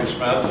 Yeah, Harvey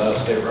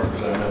Smith, State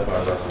Representative. I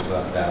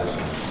represent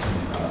Addison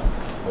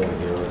over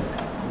here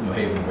in New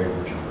Haven,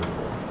 Weybridge, and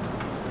Bridgeport.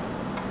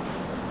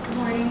 Good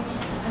morning.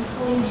 I'm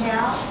Colleen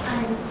Hale.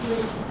 I'm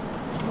with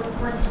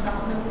Workforce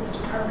Development with the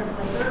Department of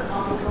Labor.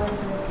 I'll be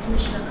going with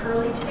Commissioner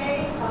Curley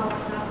today,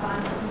 following up on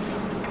some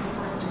meetings with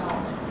Workforce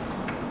Development.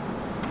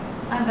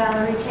 I'm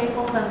Valerie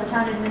Caples. I'm the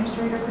Town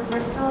Administrator for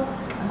Bristol.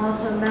 I'm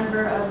also a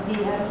member of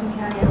the Addison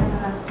County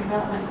Economic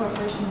Development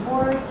Corporation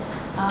Board.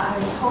 I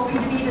was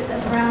hoping to be at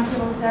the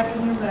roundtable this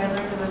afternoon, but I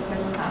learned of a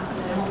scheduled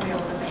conflict that I won't be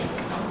able to make,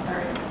 so I'm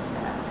sorry to miss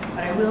that.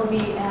 But I will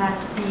be at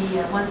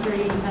the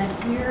 1:30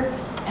 event here,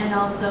 and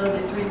also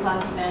the 3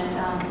 o'clock event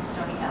on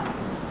Stony Alley.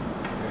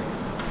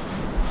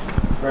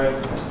 Fred?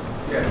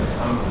 Yes,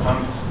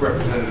 I'm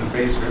Representative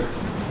Baser.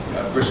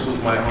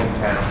 Bristol's my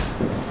hometown,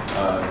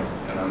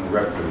 and I'm the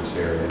rep for this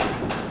area.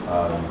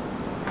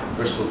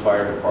 Bristol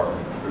Fire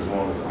Department, for as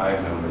long as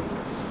I've known it,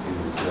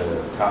 is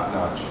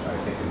top-notch, I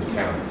think, in the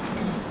county.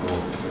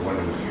 They're one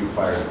of the few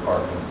fire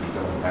departments that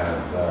don't have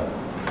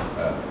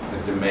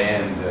a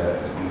demand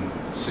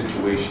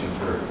situation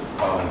for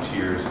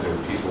volunteers. There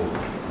are people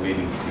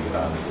waiting to get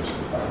on the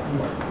Bristol Fire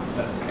Department.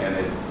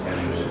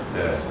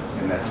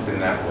 And that's been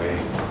that way,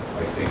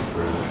 I think,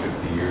 for the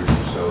 50 years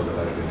or so that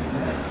I've been in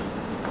town.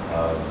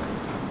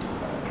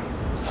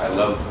 I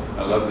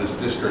love this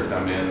district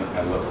I'm in.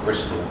 I love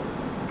Bristol,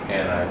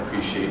 and I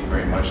appreciate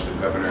very much the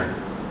governor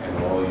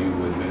and all you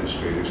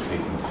administrators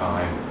taking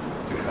time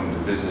to come to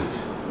visit,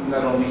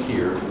 not only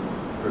here,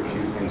 for a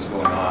few things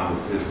going on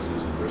with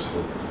businesses in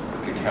Bristol,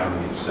 but the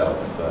county itself.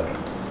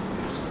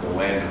 It's the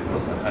land of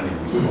milk and honey,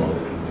 we call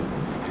it,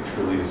 and it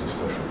truly is a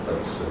special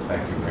place, so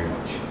thank you very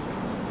much.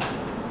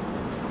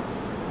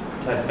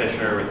 Ted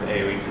Fisher with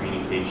AOE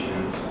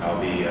Communications. I'll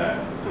be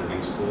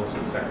visiting schools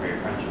with Secretary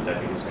French and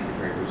Deputy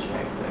Secretary Boucher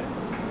today.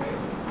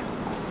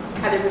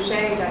 Heather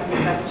Boucher,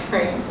 Deputy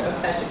Secretary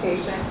of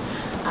Education.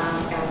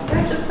 As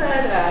Ted just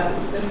said,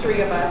 the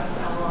three of us,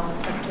 along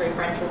with Secretary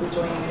French, will be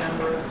joining a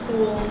number of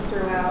schools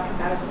throughout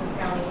Madison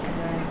County, and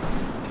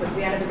then towards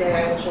the end of the day,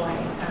 I will join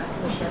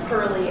Commissioner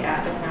Curley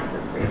at the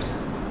Hanford Career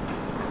Center.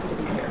 Happy to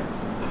be here.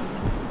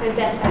 I'm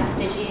Beth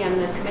Fastiggi. I'm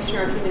the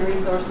Commissioner of Human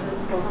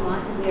Resources for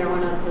Vermont, and we are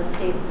one of the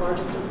state's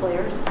largest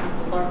employers,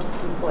 the largest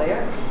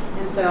employer.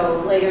 And so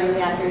later in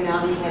the afternoon,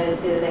 I'll be headed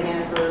to the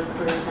Hanford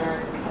Career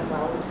Center as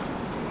well as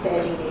the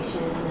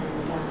Education and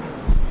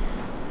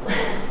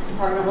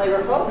Department of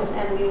Labor folks,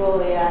 and we will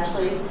be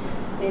actually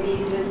maybe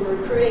doing some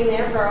recruiting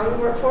there for our own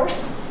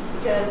workforce,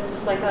 because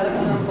just like other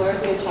employers,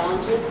 we have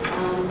challenges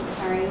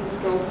hiring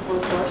skilled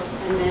workforce.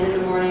 And then in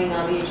the morning,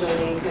 I'll be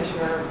joining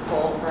Commissioner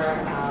Cole for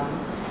a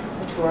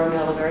tour of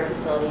Middlebury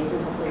facilities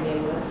and hopefully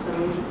meeting with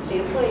some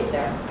state employees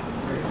there.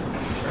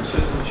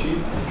 Assistant Chief.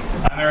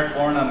 I'm Eric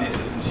Warren. I'm the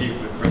Assistant Chief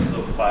with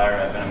Bristol Fire.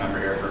 I've been a member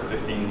here for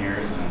 15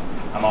 years, and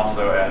I'm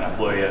also an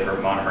employee at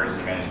Vermont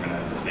Emergency Management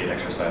as a state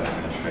exercise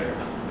administrator.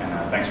 And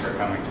thanks for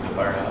coming to the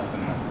firehouse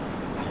and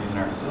using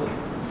our facility.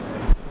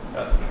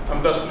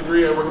 I'm Dustin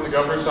Degree. I work in the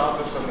Governor's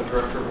Office. I'm the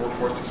Director of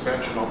Workforce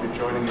Expansion. I'll be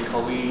joining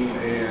Colleen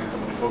and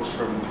some of the folks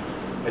from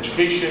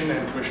Education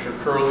and Commissioner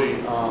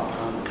Curley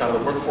on kind of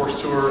the workforce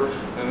tour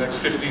in the next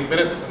 15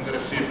 minutes. I'm going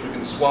to see if we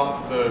can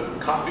swap the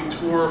coffee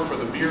tour for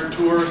the beer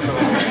tour. So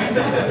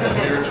the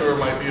beer tour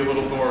might be a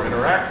little more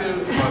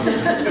interactive, but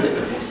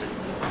we'll see.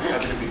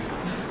 Happy to be here.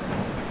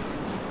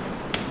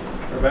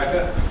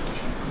 Rebecca?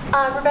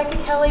 Rebecca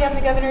Kelly, I'm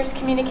the Governor's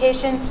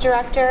Communications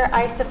Director.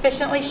 I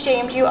sufficiently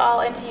shamed you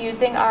all into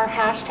using our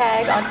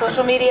hashtag on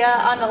social media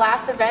on the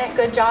last event.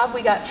 Good job,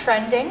 we got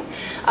trending.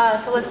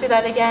 So let's do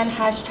that again,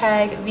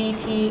 hashtag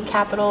VT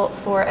Capital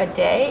for a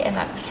day, and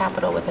that's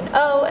capital with an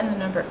O and the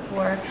number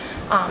 4.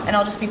 And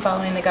I'll just be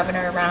following the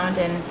Governor around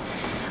and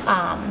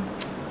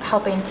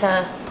helping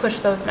to push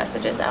those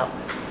messages out.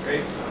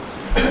 Great.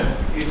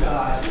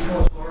 I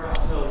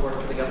also work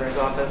with the Governor's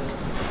Office.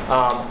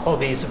 I'll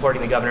be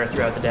supporting the Governor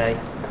throughout the day.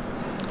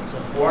 So.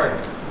 Warren.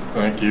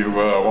 Thank you.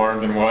 Warren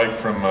Van Wyk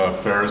from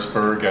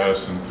Ferrisburg,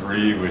 Addison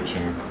 3, which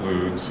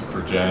includes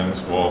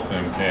Virgins,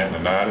 Waltham, Canton,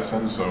 and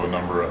Addison, so a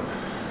number of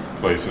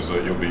places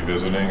that you'll be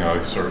visiting.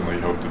 I certainly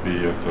hope to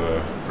be at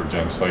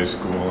Virgins High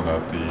School and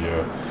at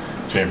the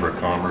Chamber of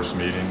Commerce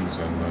meetings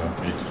and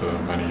meet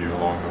many of you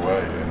along the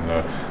way. And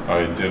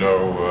I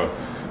ditto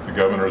the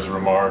Governor's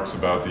remarks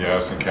about the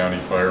Addison County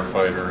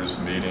firefighters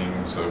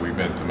meetings. We've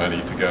been to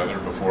many together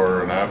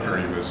before and after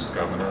he was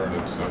Governor, and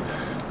it's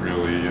a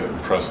really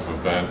impressive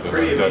event and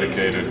a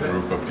dedicated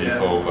group of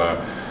people that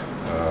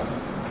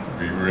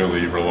we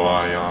really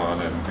rely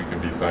on, and we can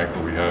be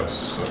thankful we have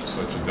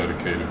such a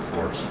dedicated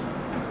force.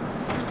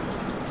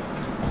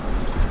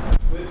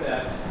 With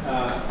that,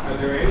 are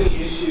there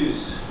any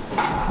issues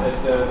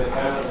that the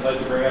county would like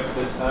to bring up at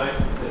this time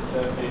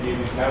that maybe you've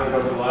encountered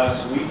over the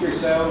last week or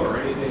so, or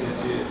anything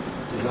that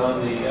is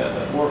on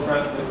the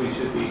forefront that we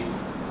should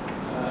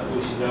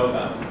know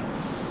about?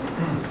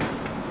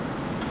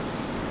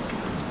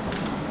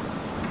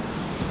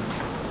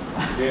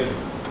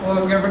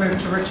 Well, Governor,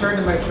 to return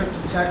to my trip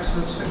to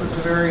Texas, it was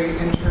a very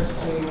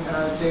interesting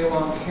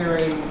day-long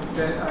hearing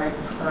that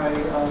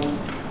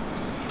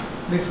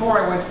before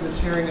I went to this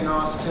hearing in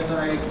Austin,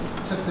 I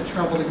took the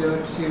trouble to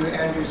go to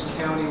Andrews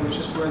County, which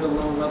is where the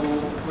low-level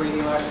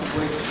radioactive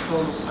waste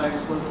disposal site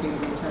is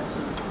located in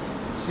Texas,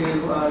 to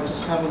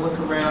just have a look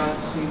around,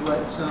 see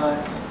what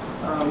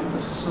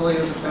the facility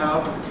was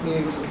about, what the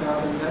community was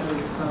about, and met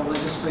with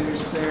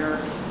legislators there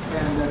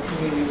and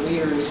community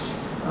leaders.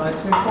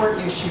 It's an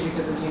important issue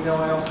because, as you know,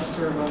 I also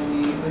serve on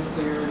the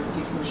Nuclear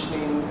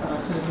Decommissioning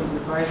Citizens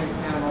Advisory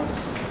Panel,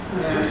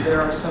 and there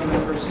are some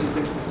members who have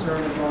been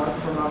concerned about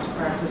Vermont's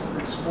practice of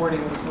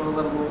exporting its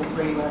low-level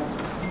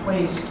radioactive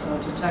waste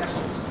to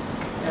Texas.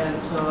 And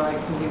so I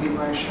can give you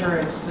my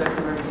assurance that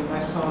from everything I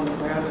saw on the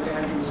ground in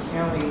Andrews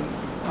County,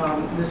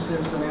 This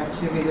is an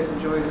activity that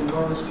enjoys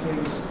enormous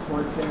community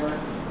support there,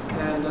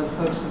 and the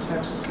folks in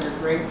Texas are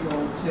grateful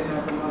to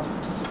have Vermont's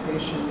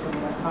participation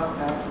in that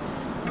compact.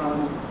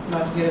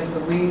 Not to get into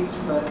the weeds,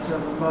 but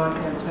Vermont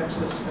and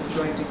Texas have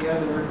joined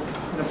together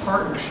in a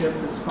partnership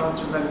that's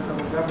sponsored by the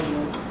federal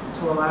government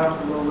to allow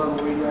for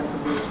low-level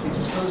radioactive waste to be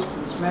disposed in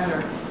this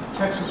manner.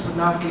 Texas would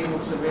not be able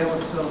to avail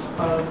itself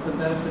of the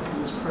benefits of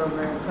this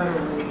program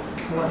federally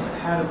unless it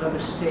had another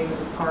state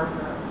as a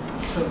partner.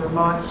 So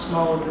Vermont,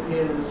 small as it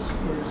is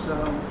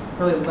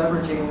really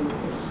leveraging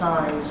its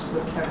size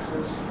with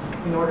Texas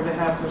in order to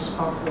have a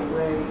responsible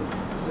way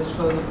to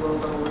dispose of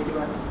low-level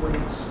radioactive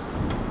waste.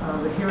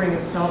 The hearing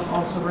itself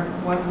also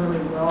went really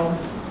well.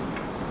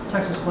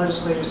 Texas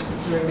legislature is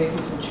considering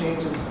making some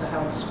changes as to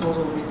how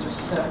disposal rates are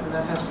set, and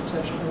that has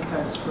potential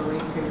impacts for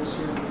ratepayers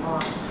here in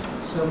Vermont.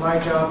 So my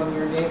job in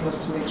your name was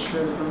to make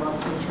sure that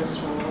Vermont's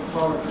interests were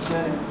well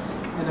represented,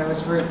 and I was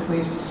very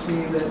pleased to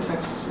see that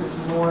Texas is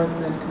more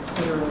than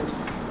considerate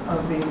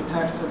of the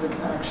impacts of its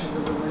actions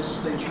as a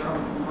legislature on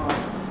Vermont.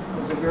 It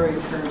was a very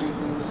encouraging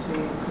thing to see.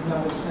 I could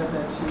not have said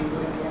that to you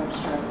in the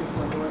abstract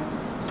before going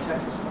to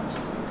Texas last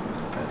week.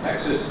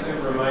 Texas,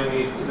 remind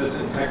me,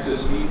 doesn't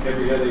Texas meet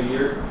every other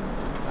year,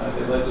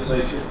 the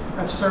legislature?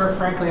 Sir,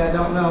 frankly, I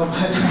don't know,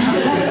 but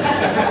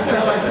if so,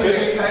 I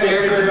think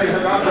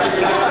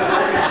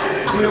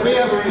we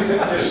have more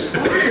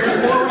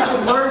we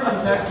can learn from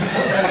Texas.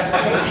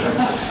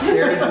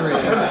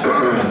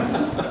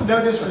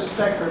 No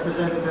disrespect,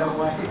 Representative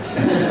White.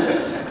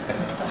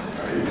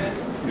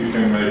 You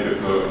can make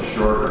it look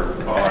shorter.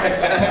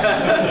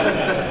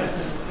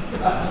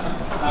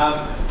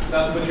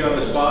 Not to put you on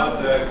the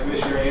spot,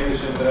 Commissioner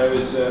Anderson, but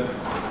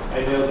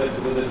I know that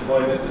with the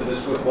deployment of the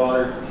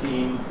Swiftwater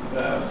team,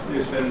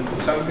 there's been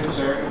some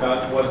concern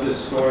about what this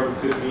storm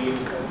could mean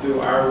to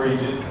our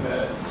region,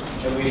 and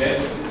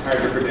it's hard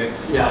to predict.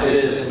 Yeah, it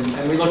is,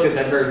 and we looked at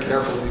that very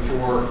carefully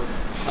before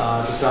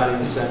deciding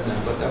to send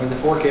them. But I mean, the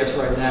forecast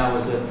right now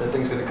is that the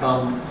thing's going to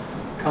come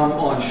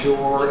on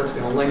shore. It's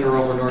going to linger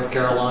over North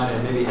Carolina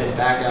and maybe head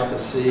back out to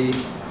sea.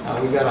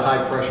 We've got a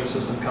high pressure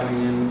system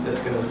coming in that's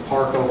going to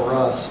park over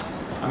us.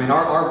 I mean,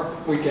 our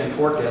weekend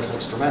forecast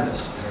looks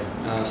tremendous,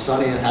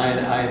 sunny and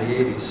high in the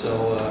 80s.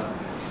 So,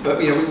 but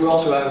we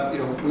also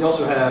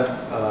have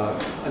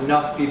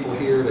enough people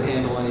here to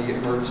handle any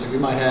emergency we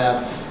might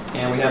have,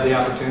 and we have the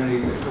opportunity,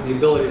 the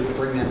ability to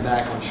bring them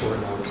back on short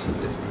notice if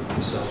need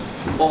be. So,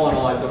 all in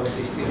all, I thought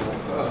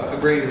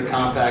agreeing to the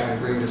compact and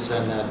agreeing to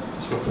send that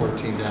Swiftwater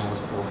team down was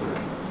appropriate.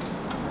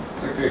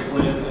 Secretary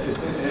Flynn,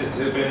 has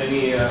there been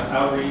any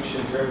outreach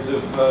in terms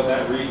of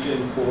that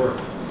region for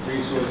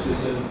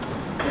resources and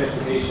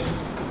transportation?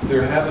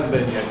 There haven't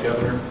been yet,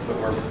 Governor, but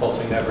we're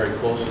pulsing that very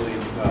closely,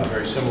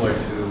 very similar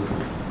to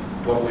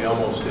what we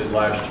almost did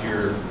last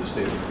year in the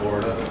state of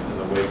Florida in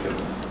the wake of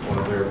one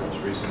of their most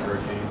recent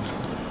hurricanes.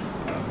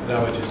 And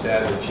I would just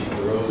add that Chief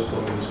LaRose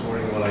told me this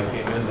morning when I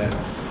came in that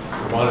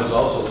Vermont is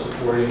also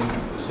supporting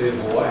the state of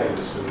Hawaii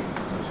this week.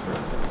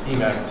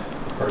 EMACT,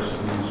 the person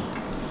who's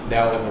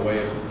now in the way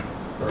of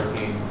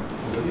Hurricane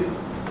Olivia.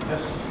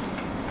 Yes.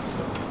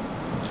 So,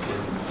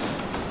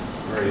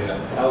 very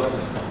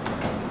Allison.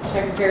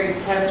 Secretary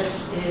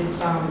Tevis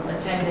is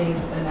attending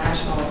the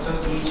National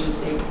Association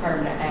State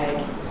Department of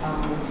Ag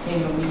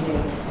annual meeting,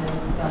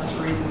 and that's the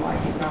reason why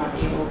he's not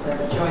able to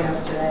join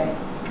us today.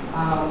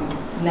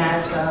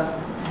 NASDA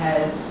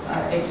has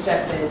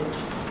accepted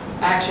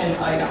action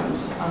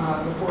items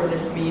before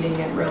this meeting,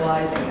 and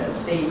realizing the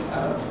state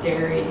of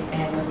dairy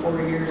and the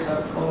 4 years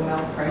of low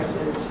milk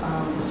prices,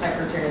 the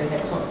Secretary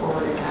had put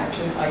forward an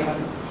action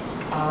item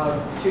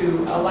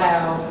to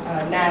allow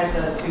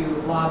NASDA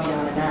to lobby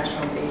on a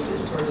national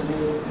basis towards a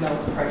new milk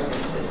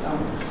pricing system,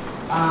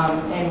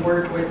 and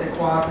work with the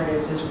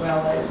cooperatives as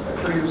well as the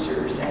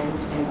producers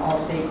and all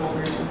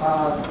stakeholders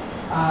involved.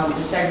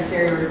 The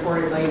Secretary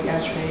reported late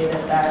yesterday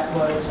that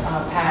was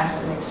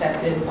passed and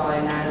accepted by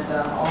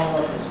NASDA, all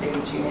of the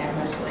states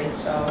unanimously,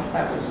 so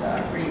that was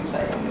pretty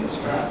exciting news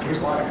for us. There's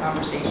a lot of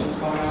conversations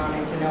going on,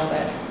 and to know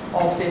that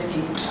all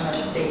 50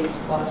 states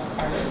plus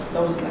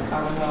those in the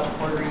Commonwealth,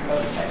 Puerto Rico,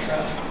 etc.,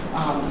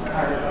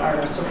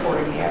 are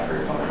supporting the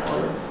effort going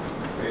forward.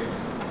 Great.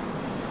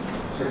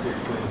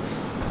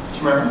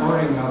 Tomorrow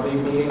morning, I'll be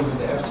meeting with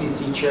the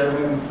FCC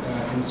chairman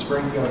in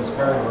Springfield as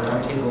part of a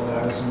roundtable that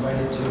I was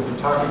invited to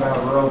talk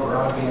about rural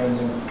broadband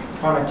and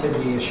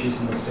connectivity issues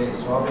in the state.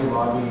 So I'll be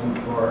lobbying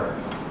for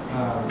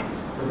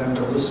them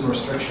to loosen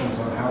restrictions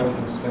on how we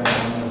can spend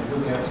money and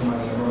who gets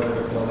money in order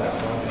to build that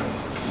broadband.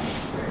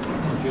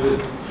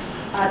 Julie?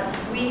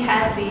 We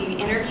had the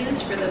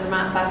interviews for the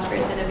Vermont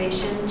Phosphorus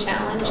Innovation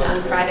Challenge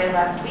on Friday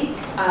last week.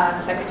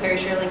 Secretary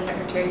Shirley and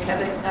Secretary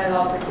Tebbets and I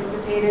all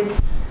participated.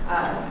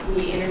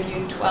 We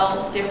interviewed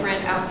 12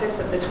 different outfits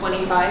of the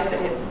 25 that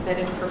had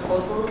submitted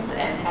proposals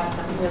and have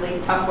some really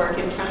tough work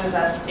in front of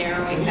us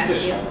narrowing that field.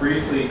 Can you just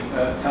briefly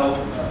tell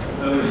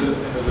those in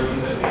the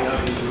room that may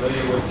not be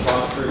familiar with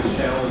phosphorus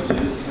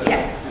challenges,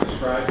 yes.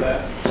 describe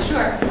that?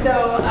 Sure.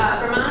 So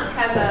Vermont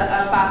has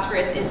a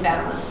phosphorus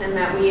imbalance in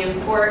that we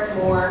import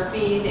more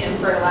feed and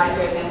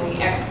fertilizer than we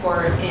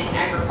export in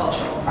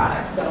agricultural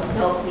products, so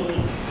milk,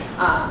 meat,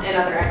 and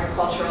other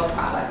agricultural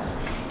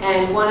products.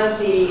 And one of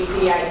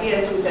the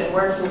ideas we've been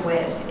working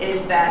with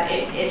is that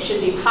it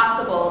should be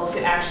possible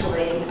to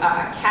actually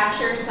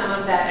capture some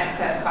of that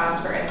excess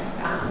phosphorus,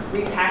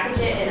 repackage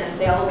it in a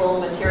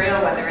saleable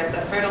material, whether it's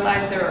a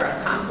fertilizer or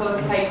a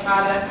compost type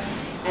product,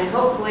 and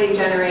hopefully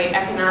generate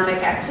economic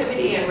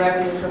activity and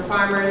revenue for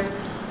farmers,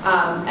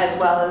 as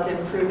well as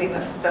improving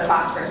the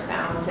phosphorus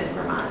balance in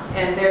Vermont.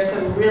 And there's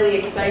some really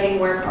exciting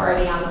work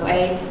already on the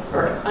way,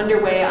 or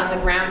underway on the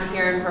ground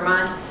here in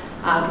Vermont.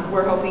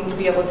 We're hoping to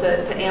be able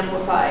to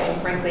amplify and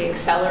frankly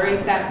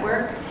accelerate that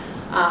work,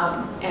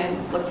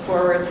 and look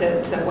forward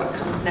to what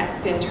comes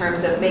next in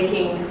terms of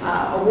making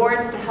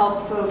awards to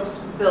help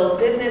folks build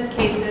business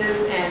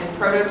cases and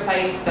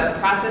prototype the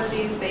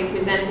processes they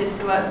presented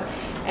to us,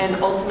 and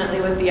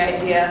ultimately with the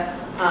idea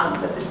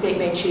that the state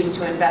may choose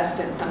to invest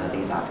in some of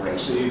these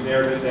operations. So you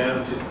narrowed it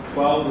down to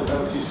 12, is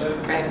that what you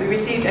said? Right, we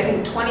received, I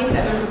think,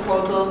 27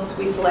 proposals.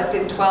 We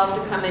selected 12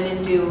 to come in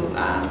and do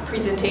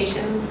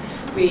presentations.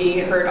 We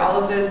heard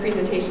all of those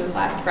presentations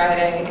last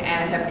Friday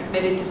and have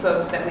committed to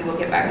folks that we will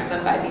get back to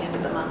them by the end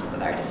of the month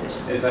with our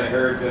decisions. As I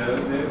heard,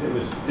 it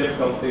was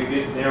difficult to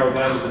get narrowed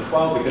down to the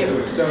 12 because there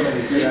were so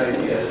many good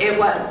ideas. It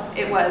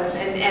was.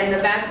 And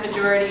the vast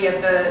majority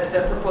of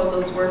the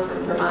proposals were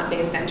from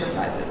Vermont-based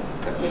enterprises,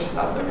 so, which is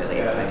also really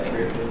exciting.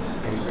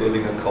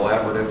 Including a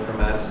collaborative from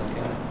Madison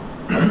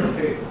County.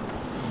 Okay.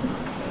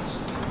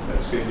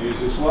 That's good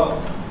news as well.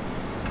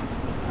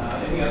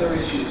 Any other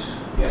issues?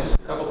 Yes. Just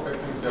a couple quick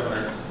things,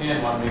 Governor.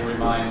 Suzanne wanted me to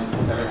remind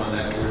everyone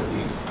that there's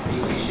the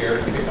BT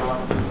Shares kickoff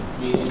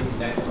meeting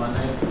next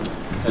Monday.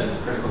 That's a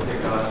critical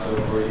kickoff, so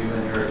for you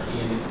and your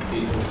key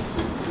people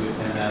to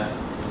attend that.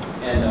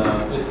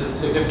 And it's a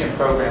significant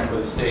program for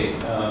the state.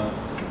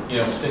 You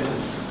know, since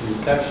its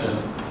inception,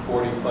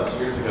 40 plus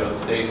years ago, the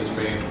state has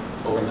raised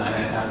over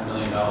 $9.5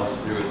 million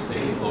through its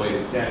state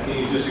employees. Yeah, can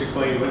you just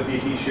explain what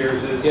BT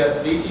Shares is?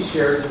 Yeah, BT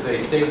Shares is a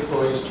state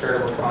employees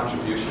charitable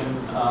contribution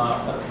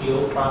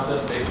appeal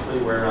process, basically,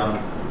 where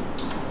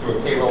through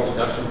a payroll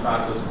deduction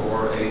process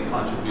or a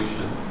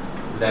contribution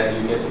that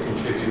you get to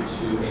contribute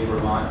to a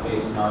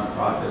Vermont-based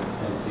nonprofit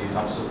entity to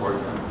help support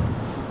them.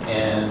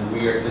 And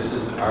this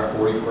is our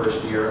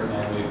 41st year,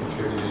 and we've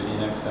contributed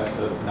in excess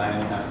of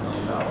 $9.5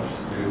 million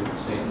through the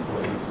state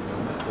employees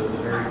doing that. So it's a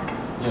very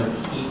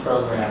key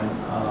program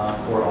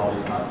for all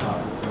these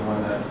nonprofits, and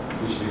one that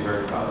we should be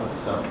very proud of.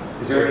 So,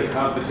 is there any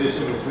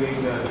competition between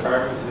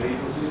departments and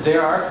agencies?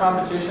 There are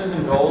competitions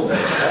and goals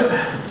that set.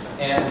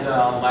 And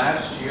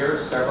last year,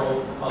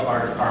 several of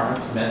our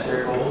departments met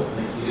their goals and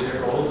exceeded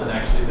their goals. And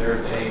actually,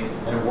 there's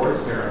an award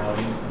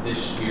ceremony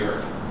this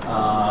year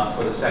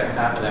for the second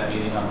half of that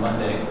meeting on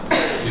Monday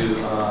to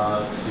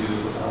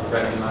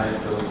recognize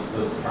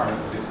those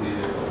departments that exceeded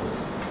their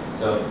goals.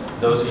 So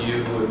those of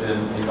you who have been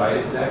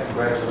invited to that,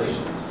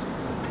 congratulations.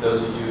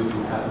 Those of you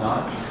who have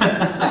not,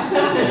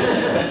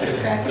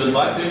 good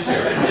luck this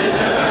year.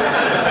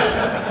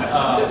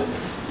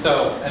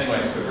 So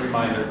anyway, quick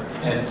reminder.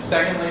 And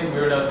secondly,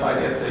 we were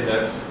notified yesterday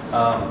that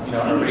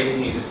our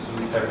rating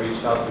agencies have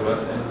reached out to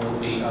us, and we'll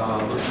be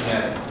looking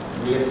at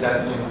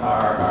reassessing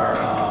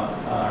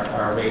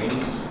our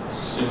ratings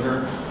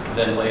sooner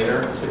than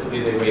later.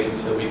 Typically, they wait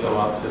until we go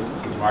out to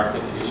the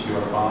market to issue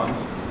our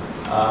bonds.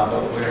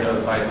 But we were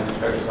notified from the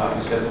Treasurer's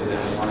Office yesterday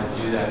that they want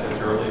to do that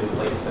as early as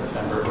late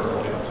September or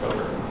early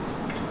October.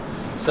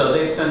 So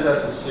they sent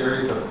us a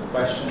series of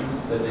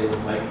questions that they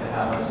would like to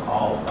have us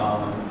all,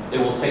 it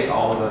will take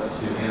all of us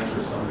to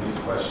answer some of these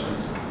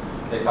questions.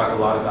 They talk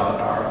a lot about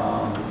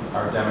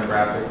our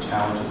demographic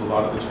challenges, a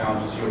lot of the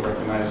challenges you'll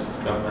recognize,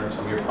 Governor, and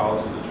some of your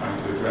policies are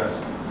trying to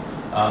address.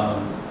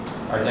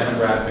 Our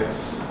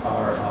demographics,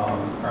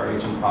 our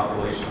aging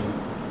population,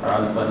 our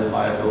unfunded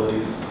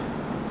liabilities,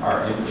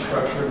 our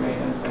infrastructure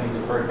maintenance, any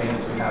deferred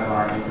maintenance we have on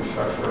our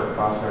infrastructure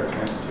across our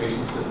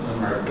transportation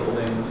system, our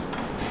buildings,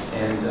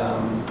 and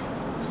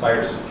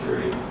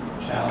cybersecurity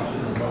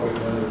challenges, what we're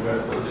going to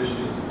address those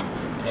issues,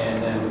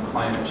 and then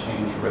climate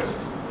change risk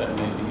that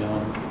may be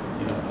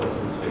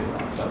posing the state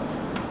around. So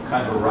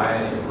kind of a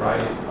variety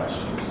of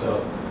questions.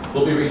 So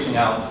we'll be reaching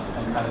out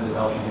and kind of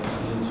developing a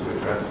team to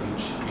address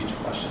each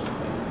question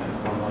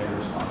and formulate a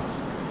response.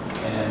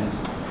 And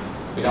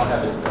we don't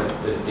have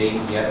the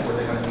date yet where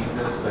they're going to need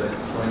this, but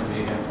it's going to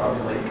be, again,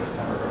 probably late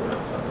September or early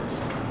October.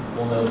 So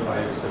we'll notify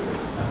you as quickly as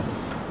we can.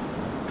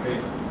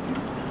 Great.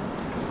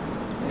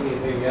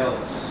 Anything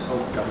else?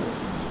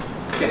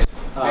 Yes.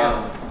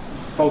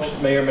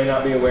 Folks may or may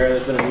not be aware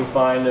there's been a new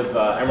find of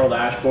emerald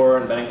ash borer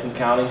in Bennington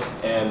County,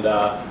 and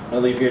I'm going to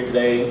leave here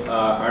today.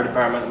 Our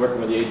department, working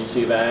with the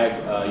Agency of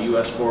Ag,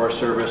 U.S. Forest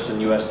Service,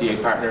 and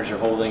USDA partners, are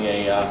holding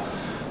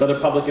another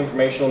public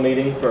informational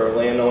meeting for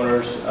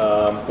landowners,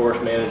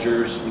 forest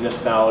managers,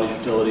 municipalities,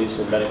 utilities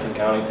in Bennington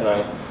County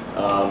tonight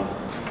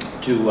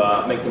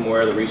to make them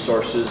aware of the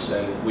resources.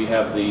 And we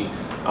have the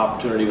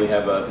opportunity, we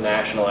have a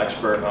national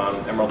expert on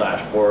emerald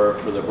ash borer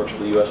that works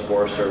for the U.S.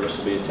 Forest Service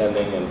will be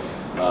attending, and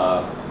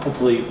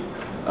hopefully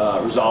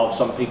resolve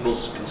some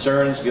people's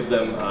concerns, give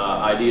them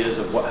ideas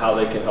of how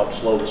they can help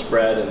slow the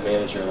spread and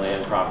manage their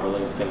land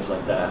properly and things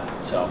like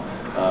that. So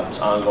it's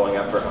an ongoing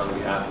effort on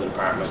behalf of the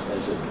department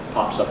as it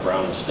pops up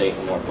around the state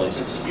in more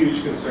places. It's a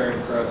huge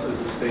concern for us as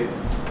a state.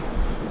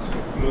 It's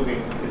moving,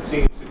 it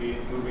seems to be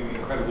moving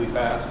incredibly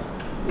fast.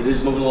 It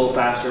is moving a little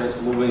faster, and it's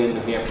moving in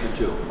New Hampshire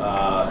too.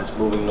 It's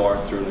moving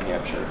north through New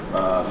Hampshire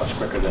much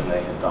quicker than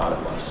they had thought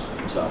it was.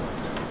 So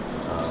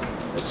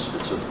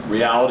it's a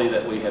reality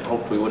that we had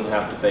hoped we wouldn't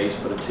have to face,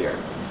 but it's here.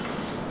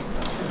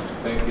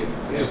 Thank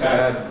you. Just to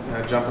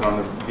add, jumping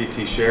on the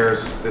VT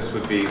shares, this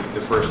would be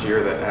the first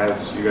year that,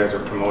 as you guys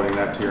are promoting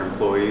that to your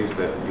employees,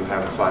 that you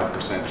have a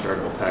 5%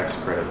 charitable tax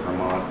credit.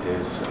 Vermont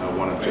is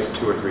one of just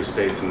 2 or 3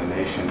 states in the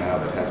nation now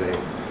that has a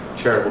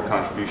charitable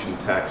contribution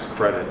tax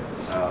credit,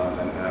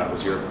 and that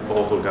was your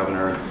proposal,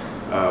 Governor.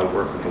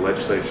 Work with the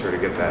legislature to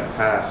get that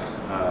passed.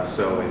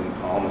 So in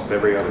almost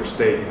every other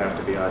state, you have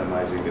to be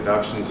itemizing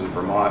deductions. In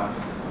Vermont,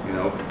 you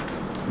know,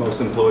 most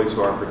employees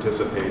who are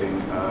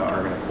participating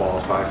are going to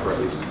qualify for at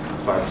least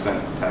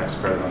 5% tax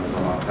credit on the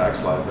Vermont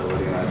tax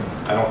liability, and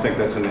I don't think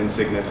that's an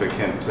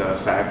insignificant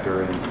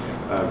factor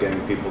in getting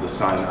people to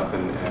sign up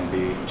and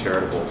be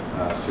charitable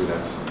through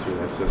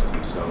that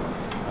system. So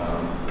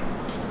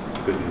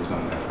good news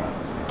on that front.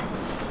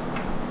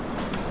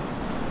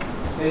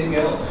 Anything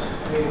else?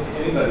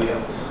 Anybody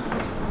else?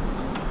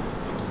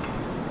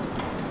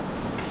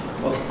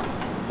 Well,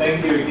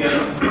 thank you again.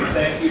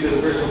 Thank you to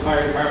the Bristol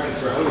Fire Department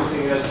for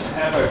hosting us.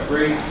 Have a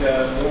great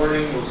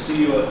morning. We'll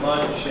see you at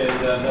lunch, and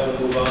then we'll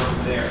move on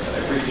from there. I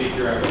appreciate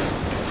your efforts.